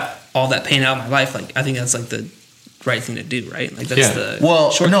like cut all that pain out of my life. Like I think that's like the right thing to do, right? Like that's Yeah. the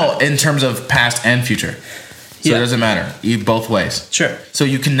Well, shortcut. no, in terms of past and future. So Yeah. it doesn't matter. You both ways. Sure. So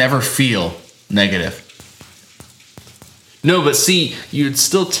you can never feel negative. No, but see, you'd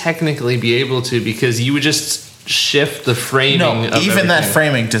still technically be able to because you would just shift the framing. No, of even that everything.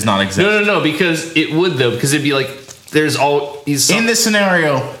 framing does not exist. No, because it would though, because it'd be like there's all these. In this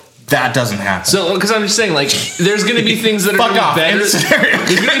scenario, that doesn't happen. So, because I'm just saying, like, there's going to be things that are Fuck gonna off. be In better. this scenario.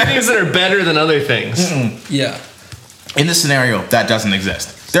 There's going to be things that are better than other things. Yeah. In this scenario, that doesn't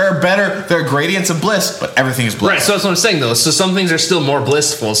exist. There are gradients of bliss, but everything is bliss. Right, so that's what I'm saying, though. So some things are still more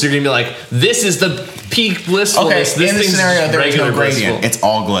blissful. So you're going to be like, this is the peak blissfulness. Okay, this in this thing's scenario, there is no regular gradient. blissful. It's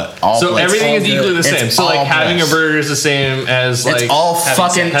all all So bliss. everything is all equally the good. same. It's So like all having bliss. a burger is the same as like It's all having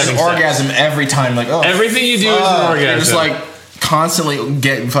fucking sex. an Having sex. orgasm every time. Like, oh, Everything you do is an fuck. orgasm. You're just like constantly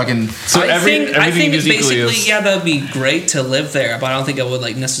getting fucking. So I think everything is equally basically, as, yeah, that'd be great to live there, but I don't think I would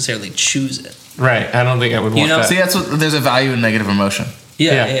like necessarily choose it. right. I don't think I would want know, that. See, that's what there's a value in negative emotion.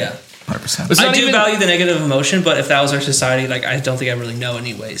 Yeah, Yeah. yeah. 100%. It's I not do even- value the negative emotion, but if that was our society, like I don't think I really know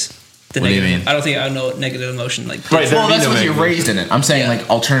anyways. The What do you negative, mean? I don't think I know what negative emotion like. Right, Well, there'd be that's no what you're negative. raised in it. I'm saying Yeah. like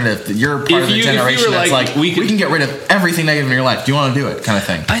alternative. That you're part If of the you- if you generation were that's like, like we we can get rid of everything negative in your life. Do you want to do it? Kind of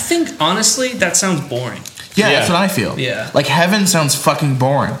thing. I think honestly that sounds boring. Yeah, Yeah. that's what I feel. Yeah. Like heaven sounds fucking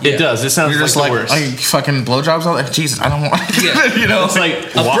boring. It does. It sounds You're just like like, the worst. fucking blowjobs all that. Jesus, I don't want. Yeah. You know, It's like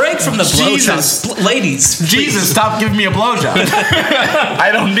A break from the Jesus. blowjobs, ladies. Jesus, stop giving me a blowjob.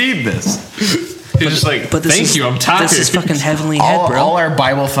 I don't need this. You're just like, But this thank is, you. I'm tired. This is fucking heavenly head, All, bro. all our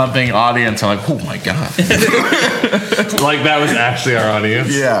Bible thumping audience are like, oh my god. Like that was actually our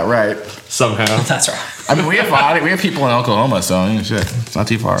audience Yeah, right. somehow. That's right. I mean, we have people in Oklahoma, so I mean, shit, it's not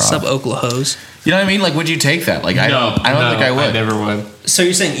too far Sub off. Oklahos. You know what I mean? Like, would you take that? Like, I don't think I would. I never would. So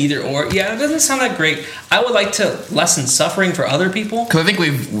you're saying either or? Yeah, it doesn't sound that great. I would like to lessen suffering for other people. Because I think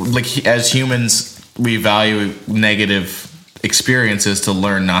we've, like, as humans, we value negative experiences to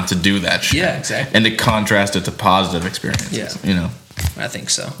learn not to do that shit. Yeah, exactly. And to contrast it to positive experiences. Yeah. You know? I think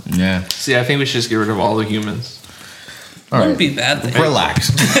so. Yeah. See, I think we should just get rid of all the humans. All Wouldn't right. be a bad thing.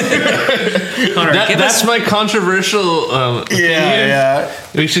 Relax. Connor, give That's us my controversial. Opinion. yeah.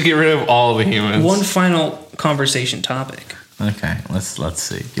 We should get rid of all the humans. one final conversation topic. Okay, let's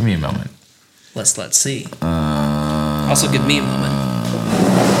see. Give me a moment. Let's see. Also, give me a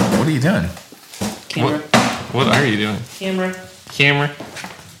moment. What are you doing? Camera. What are you doing? Camera. Camera.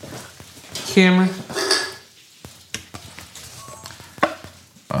 Camera.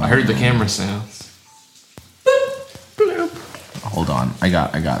 I heard the camera sounds. Hold on. I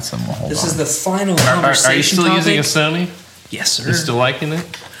got some. Hold This on. is the final Are you conversation still topic. using a Sony? Yes, sir. You still liking it?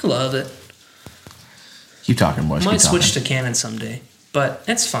 I love it. Keep talking, boys. Might Keep talking. switch to Canon someday, but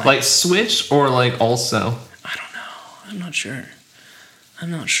it's fine. Like Switch or like also? I don't know. I'm not sure.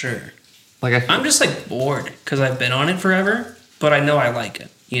 Like I I'm just like bored because I've been on it forever, but I know I like it.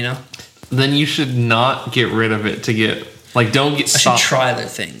 You know, then you should not get rid of it to get like don't get I should stop. try other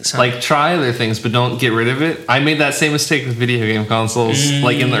things. Huh? Like try other things, but don't get rid of it. I made that same mistake with video game consoles.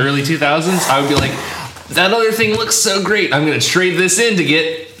 Like in the early 2000s, I would be like, that other thing looks so great. I'm gonna trade this in to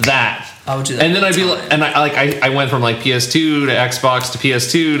get that. I would do that And then all I'd the be time. like, I went from like PS2 to Xbox to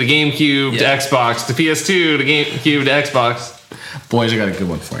PS2 to GameCube to Yeah. Xbox to PS2 to GameCube to Xbox. Boys, I got a good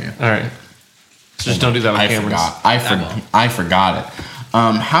one for you. All right, so just don't do that with I cameras. forgot. I forgot it.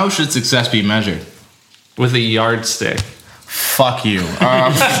 How should success be measured? With a yardstick. Fuck you.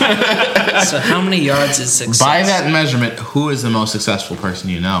 So how many yards is success? By that measurement, who is the most successful person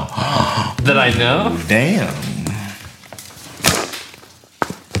you know? That I know. Damn.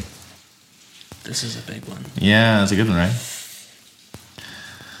 This is a big one. Yeah, that's a good one, right?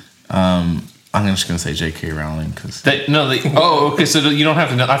 I'm just gonna say J.K. Rowling because Oh, okay. So you don't have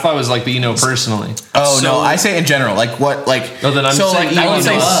to know. I thought it was like that you know personally. Oh So- no, I say in general. Like what? Like No, then I'm so. saying Like, I would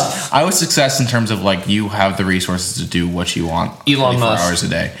say Elon. I would success in terms of like you have the resources to do what you want. Elon 24 Musk. hours a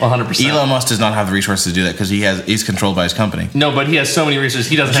day. 100%. Elon Musk does not have the resources to do that because he's controlled by his company. No, but he has so many resources.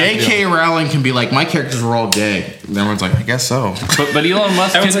 He doesn't have to do J.K. it. Rowling can be like, my characters were all gay. And everyone's like, I guess so. But Elon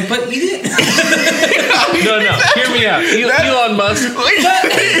Musk Everyone's can, like, but you didn't. no, hear me out. Elon Musk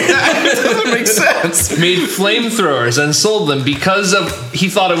That doesn't make sense. made flamethrowers and sold them because of he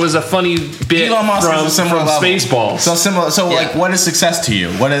thought it was a funny bit Elon Musk is a similar from level. Spaceballs. So similar. So like, what is success to you?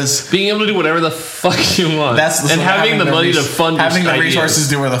 What is Being able to do whatever the fuck you want. that's and having the money to fund your having the ideas. resources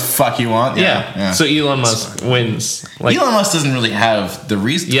to do whatever the fuck you want. Yeah. So Elon Musk wins. Like Elon Musk doesn't really have the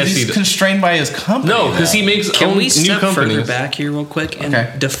reason. Yes, he he's does. constrained by his company. no, because he though. makes Can own we new step companies. further back here real quick and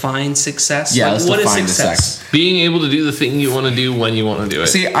Okay. define success? Yeah, Like, let's what is define the success? sex. Being able to do the thing you want to do when you want to do it.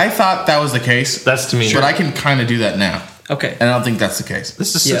 See, I thought that was the case. That's to me. But I can kind of do that now, Okay. and I don't think that's the case.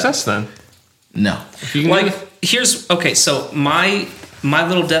 This is Yeah. success then. No. If you can do Like here's okay, so my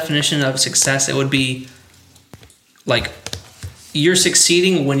little definition of success, it would be like you're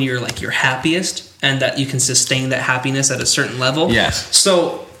succeeding when you're like your happiest and that you can sustain that happiness at a certain level. Yes.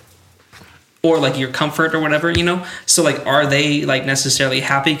 So or like your comfort or whatever, you know. So like, are they like necessarily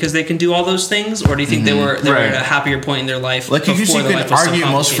happy because they can do all those things, or do you think they were Right. at a happier point in their life? Like, you before their can life was so argue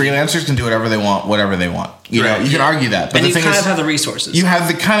most complicated? freelancers can do whatever they want, You know, Right. you can argue that. But And the you thing kind is, of have the resources. you have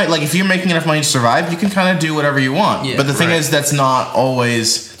the kind of, like, if you're making enough money to survive, you can kind of do whatever you want. Yeah. But the thing Right. is, that's not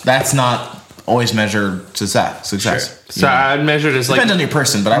always measured success. So I'd measure it as like Depends on your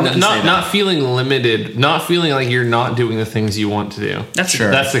person, but I wouldn't say that. not feeling limited, not feeling like you're not doing the things you want to do. That's Sure.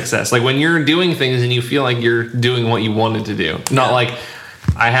 That's success. Like when you're doing things and you feel like you're doing what you wanted to do. Not like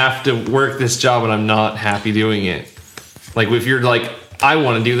I have to work this job and I'm not happy doing it. Like if you're like, I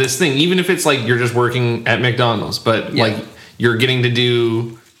want to do this thing, even if it's like you're just working at McDonald's, but Yeah. like you're getting to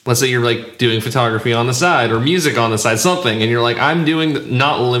do, let's say you're like doing photography on the side or music on the side, something, and you're like, I'm doing,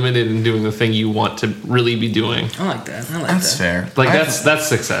 not limited in doing the thing you want to really be doing. I like that. I like That's that. fair. Like I that's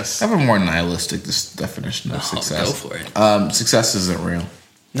success. have a more nihilistic definition of success. Go for it. Success isn't real.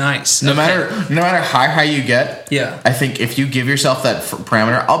 Nice. No Okay. matter how high you get, Yeah. I think if you give yourself that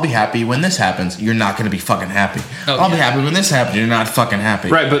parameter, I'll be happy when this happens. You're not going to be fucking happy. Oh, I'll be yeah. happy when this happens. You're not fucking happy.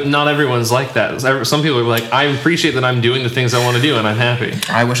 Right, but not everyone's like that. Some people are like, I appreciate that I'm doing the things I want to do and I'm happy.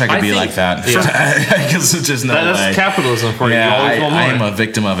 I wish I could I be think- like that. Because it's just no way. That's capitalism for you. You always Yeah, want I more. am a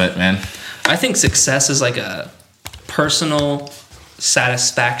victim of it, man. I think success is like a personal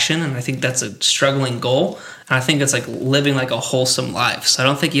satisfaction, and I think that's a struggling goal. And I think it's like living like a wholesome life. So I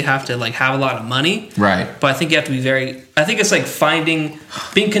don't think you have to like have a lot of money, Right. but I think you have to be I think it's like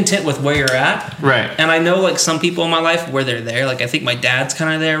being content with where you're at. Right. And I know like some people in my life where they're there. Like I think my dad's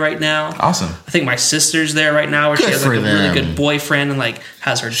kind of there right now. Awesome. I think my sister's there right now, where she Good has like for a really them. good boyfriend and like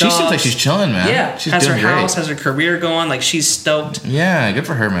has her dogs. She seems like she's chilling, man. Yeah, she's has her doing great. house, has her career going. Like she's stoked. Yeah, good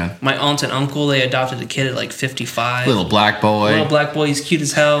for her, man. My aunt and uncle, they adopted a kid at like 55. Little black boy. Little black boy, he's cute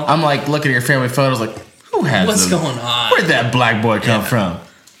as hell. I'm like looking at your family photos, like, who has What's them? going on? Where'd that black boy come from?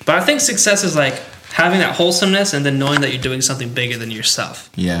 But I think success is like having that wholesomeness and then knowing that you're doing something bigger than yourself.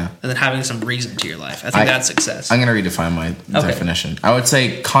 Yeah. And then having some reason to your life. I think that's success. I'm gonna redefine my definition. I would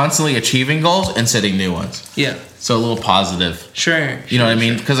say constantly achieving goals and setting new ones. Yeah. So a little positive. Sure. You know what I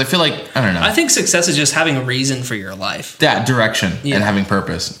mean? Because I feel like, I don't know. I think success is just having a reason for your life. that direction Yeah. and having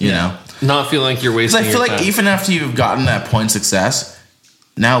purpose, you Yeah. know? Not feeling like you're Because wasting I feel your like time. even after you've gotten that point of success,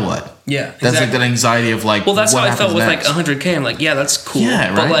 now what? Yeah. That's like that anxiety of like, Well, that's what how I felt with happens like next? 100K. I'm like, yeah, that's cool.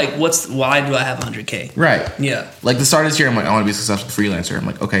 Yeah, But right. like, why do I have 100K? Right. Yeah. Like the start of this year, I'm like, I want to be a successful freelancer. I'm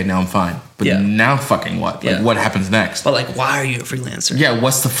like, okay, now I'm fine. But Yeah. now fucking what? Like, Yeah. what happens next? But like, why are you a freelancer? Yeah,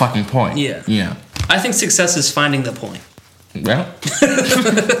 what's the fucking point? Yeah. Yeah. I think success is finding the point. Well,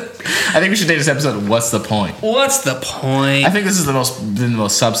 I think we should name this episode "What's the Point." What's the point? I think this is the most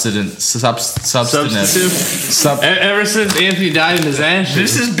substantive. Ever since Anthony died in his ashes.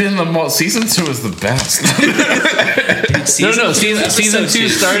 This has been the most. Season 2 is the best. No. Season 2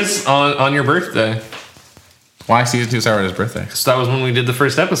 starts on your birthday. Why season 2 started his birthday? So that was when we did the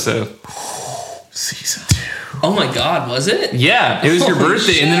first episode. Season 2. Oh my God, was it? Yeah, it was your Holy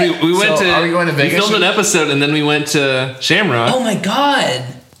birthday, and then we went So, to. are we going to Vegas? We filmed an episode, and then we went to Shamrock. Oh my God.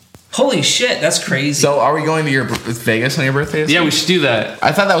 Holy shit, that's crazy. So, are we going to your Vegas on your birthday? Yeah, we should do that.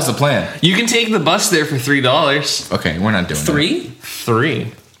 I thought that was the plan. You can take the bus there for $3. Okay, we're not doing that.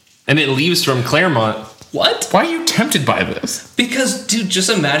 3? And it leaves from Claremont. What? Why are you tempted by this? Because, dude, just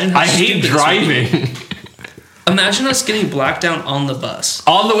imagine how I hate stupid this would be. driving. Imagine us getting blacked out on the bus.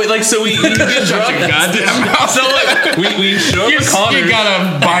 On the way, like, so we get drunk. So, like, we show up at Connors,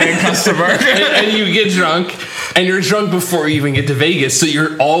 gotta buy a customer. and you get drunk, And you're drunk before you even get to Vegas, so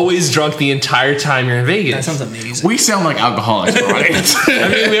you're always drunk the entire time you're in Vegas. That sounds amazing. We sound like alcoholics, right? I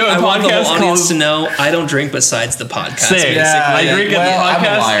mean, we have I a want the podcast whole audience to called know I don't drink besides the podcast. Same. basically. Yeah, I drink well, at I'm the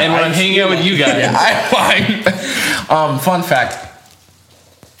a podcast liar. and when I'm hanging out with you guys. Yeah, fun fact.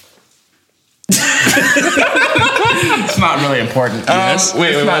 It's not really important. Yes.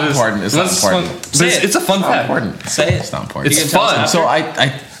 Wait, it's not important. It's not important. Say it. It's a fun It's not fact. important. Say it. It's not important. It's You can tell us fun. after.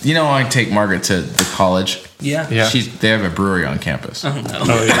 So I take Margaret to the college. Yeah. Yeah. They have a brewery on campus. Oh, no.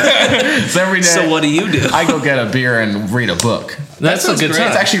 Oh, yeah. So every day, So what do you do? I go get a beer and read a book. That's a sounds good great. It's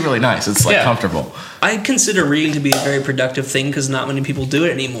time. actually really nice. It's like Yeah. comfortable. I consider reading to be a very productive thing because not many people do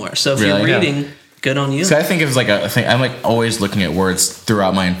it anymore. So if Really? you're Yeah. reading, good on you. So I think of like a thing. I'm like always looking at words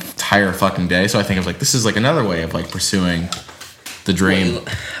throughout my entire fucking day. So I think of like this is like another way of like pursuing the dream.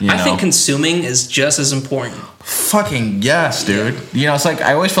 You I know? think consuming is just as important. Fucking yes, dude. You know, it's like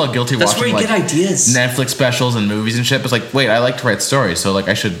I always felt guilty That's where watching you like get ideas. Netflix specials and movies and shit. It's like, wait, I like to write stories, so like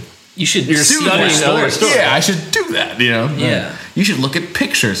I should You should You're see studying more other stories. stories. yeah, I should do that. You know, Yeah. You should look at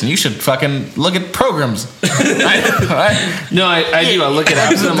pictures and you should fucking look at programs. I, No, I do. I look at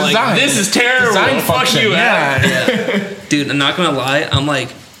apps and I'm Design. like, this is terrible. Design Fuck function, you, app. yeah. Dude, I'm not gonna lie. I'm like,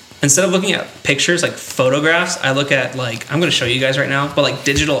 instead of looking at pictures like photographs, I look at like I'm gonna show you guys right now, but like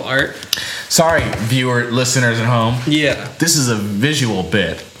digital art. Sorry, viewer, listeners at home. Yeah, This is a visual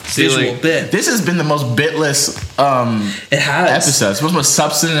bit. See, visual like, bit. This has been the most bitless It has. episode. It's the most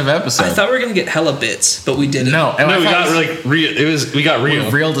substantive episode. I thought we were gonna get hella bits, but we didn't. no, and No, I we thought got it was like real. We got real.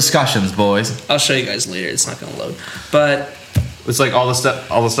 real discussions, boys. I'll show you guys later. It's not gonna load, but It's like all the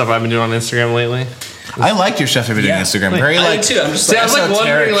stuff I've been doing on Instagram lately. I like your stuff you've been doing on Yeah. Instagram. Very I like do too. I'm just See, I like, was like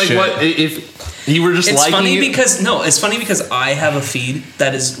wondering, like, shit. what if you were just it's liking funny it? because no, it's funny because I have a feed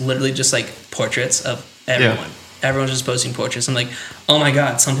that is literally just like portraits of everyone. Yeah. Everyone's just posting portraits. I'm like, oh my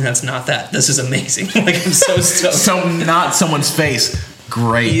god, something that's not that. This is amazing. Like I'm so stoked. So not someone's face.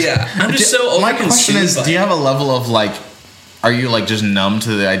 Great. Yeah. I'm just so My question overconsumed is, by do you it. have a level of like, are you like just numb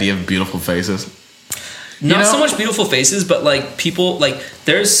to the idea of beautiful faces? Not You know? so much beautiful faces, but like people like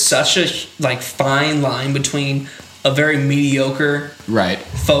there's such a like fine line between a very mediocre Right.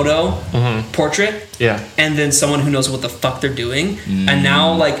 photo portrait Yeah. and then someone who knows what the fuck they're doing. And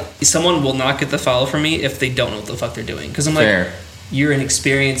now like someone will not get the follow from me if they don't know what the fuck they're doing because I'm like Fair. you're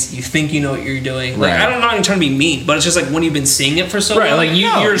inexperienced, you think you know what you're doing. Like Right. I'm not even trying to be mean, but it's just like when you've been seeing it for so Right, long. like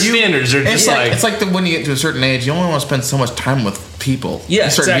your standards are It's just like, like it's like when you get to a certain age, you only want to spend so much time with people. Yeah,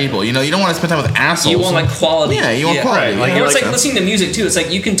 certain exactly. people. You know, you don't want to spend time with assholes. you want like quality. Yeah, you want quality. Right, like, You You know, know, it's like like- listening to music too. It's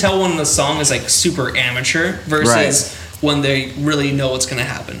like you can tell when the song is like super amateur versus when they really know what's gonna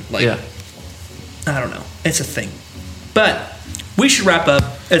happen. Like yeah. I don't know. It's a thing. But we should wrap up.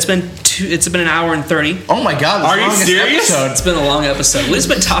 It's been an hour and 30. Oh my god! Are you longest serious? episode. It's been a long episode. We've just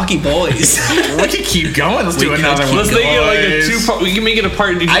been talking boys. We could keep going. Let's do could another keep one. Let's make it like a boys. two-part. We can make it a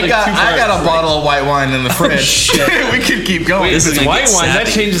part. Do I like got two I got a parts. bottle of white wine in the fridge. shit. We could keep going. Wait, This this is is gonna white get wine. That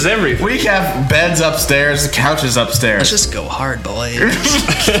sappy. changes everything. We have beds upstairs, couches upstairs. Let's just go hard, boys.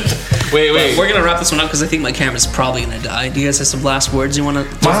 Wait. We're gonna wrap this one up because I think my camera's probably gonna die. Do you guys have some last words you want to? My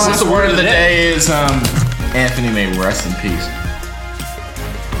what's last the word of the day is Anthony may rest in peace.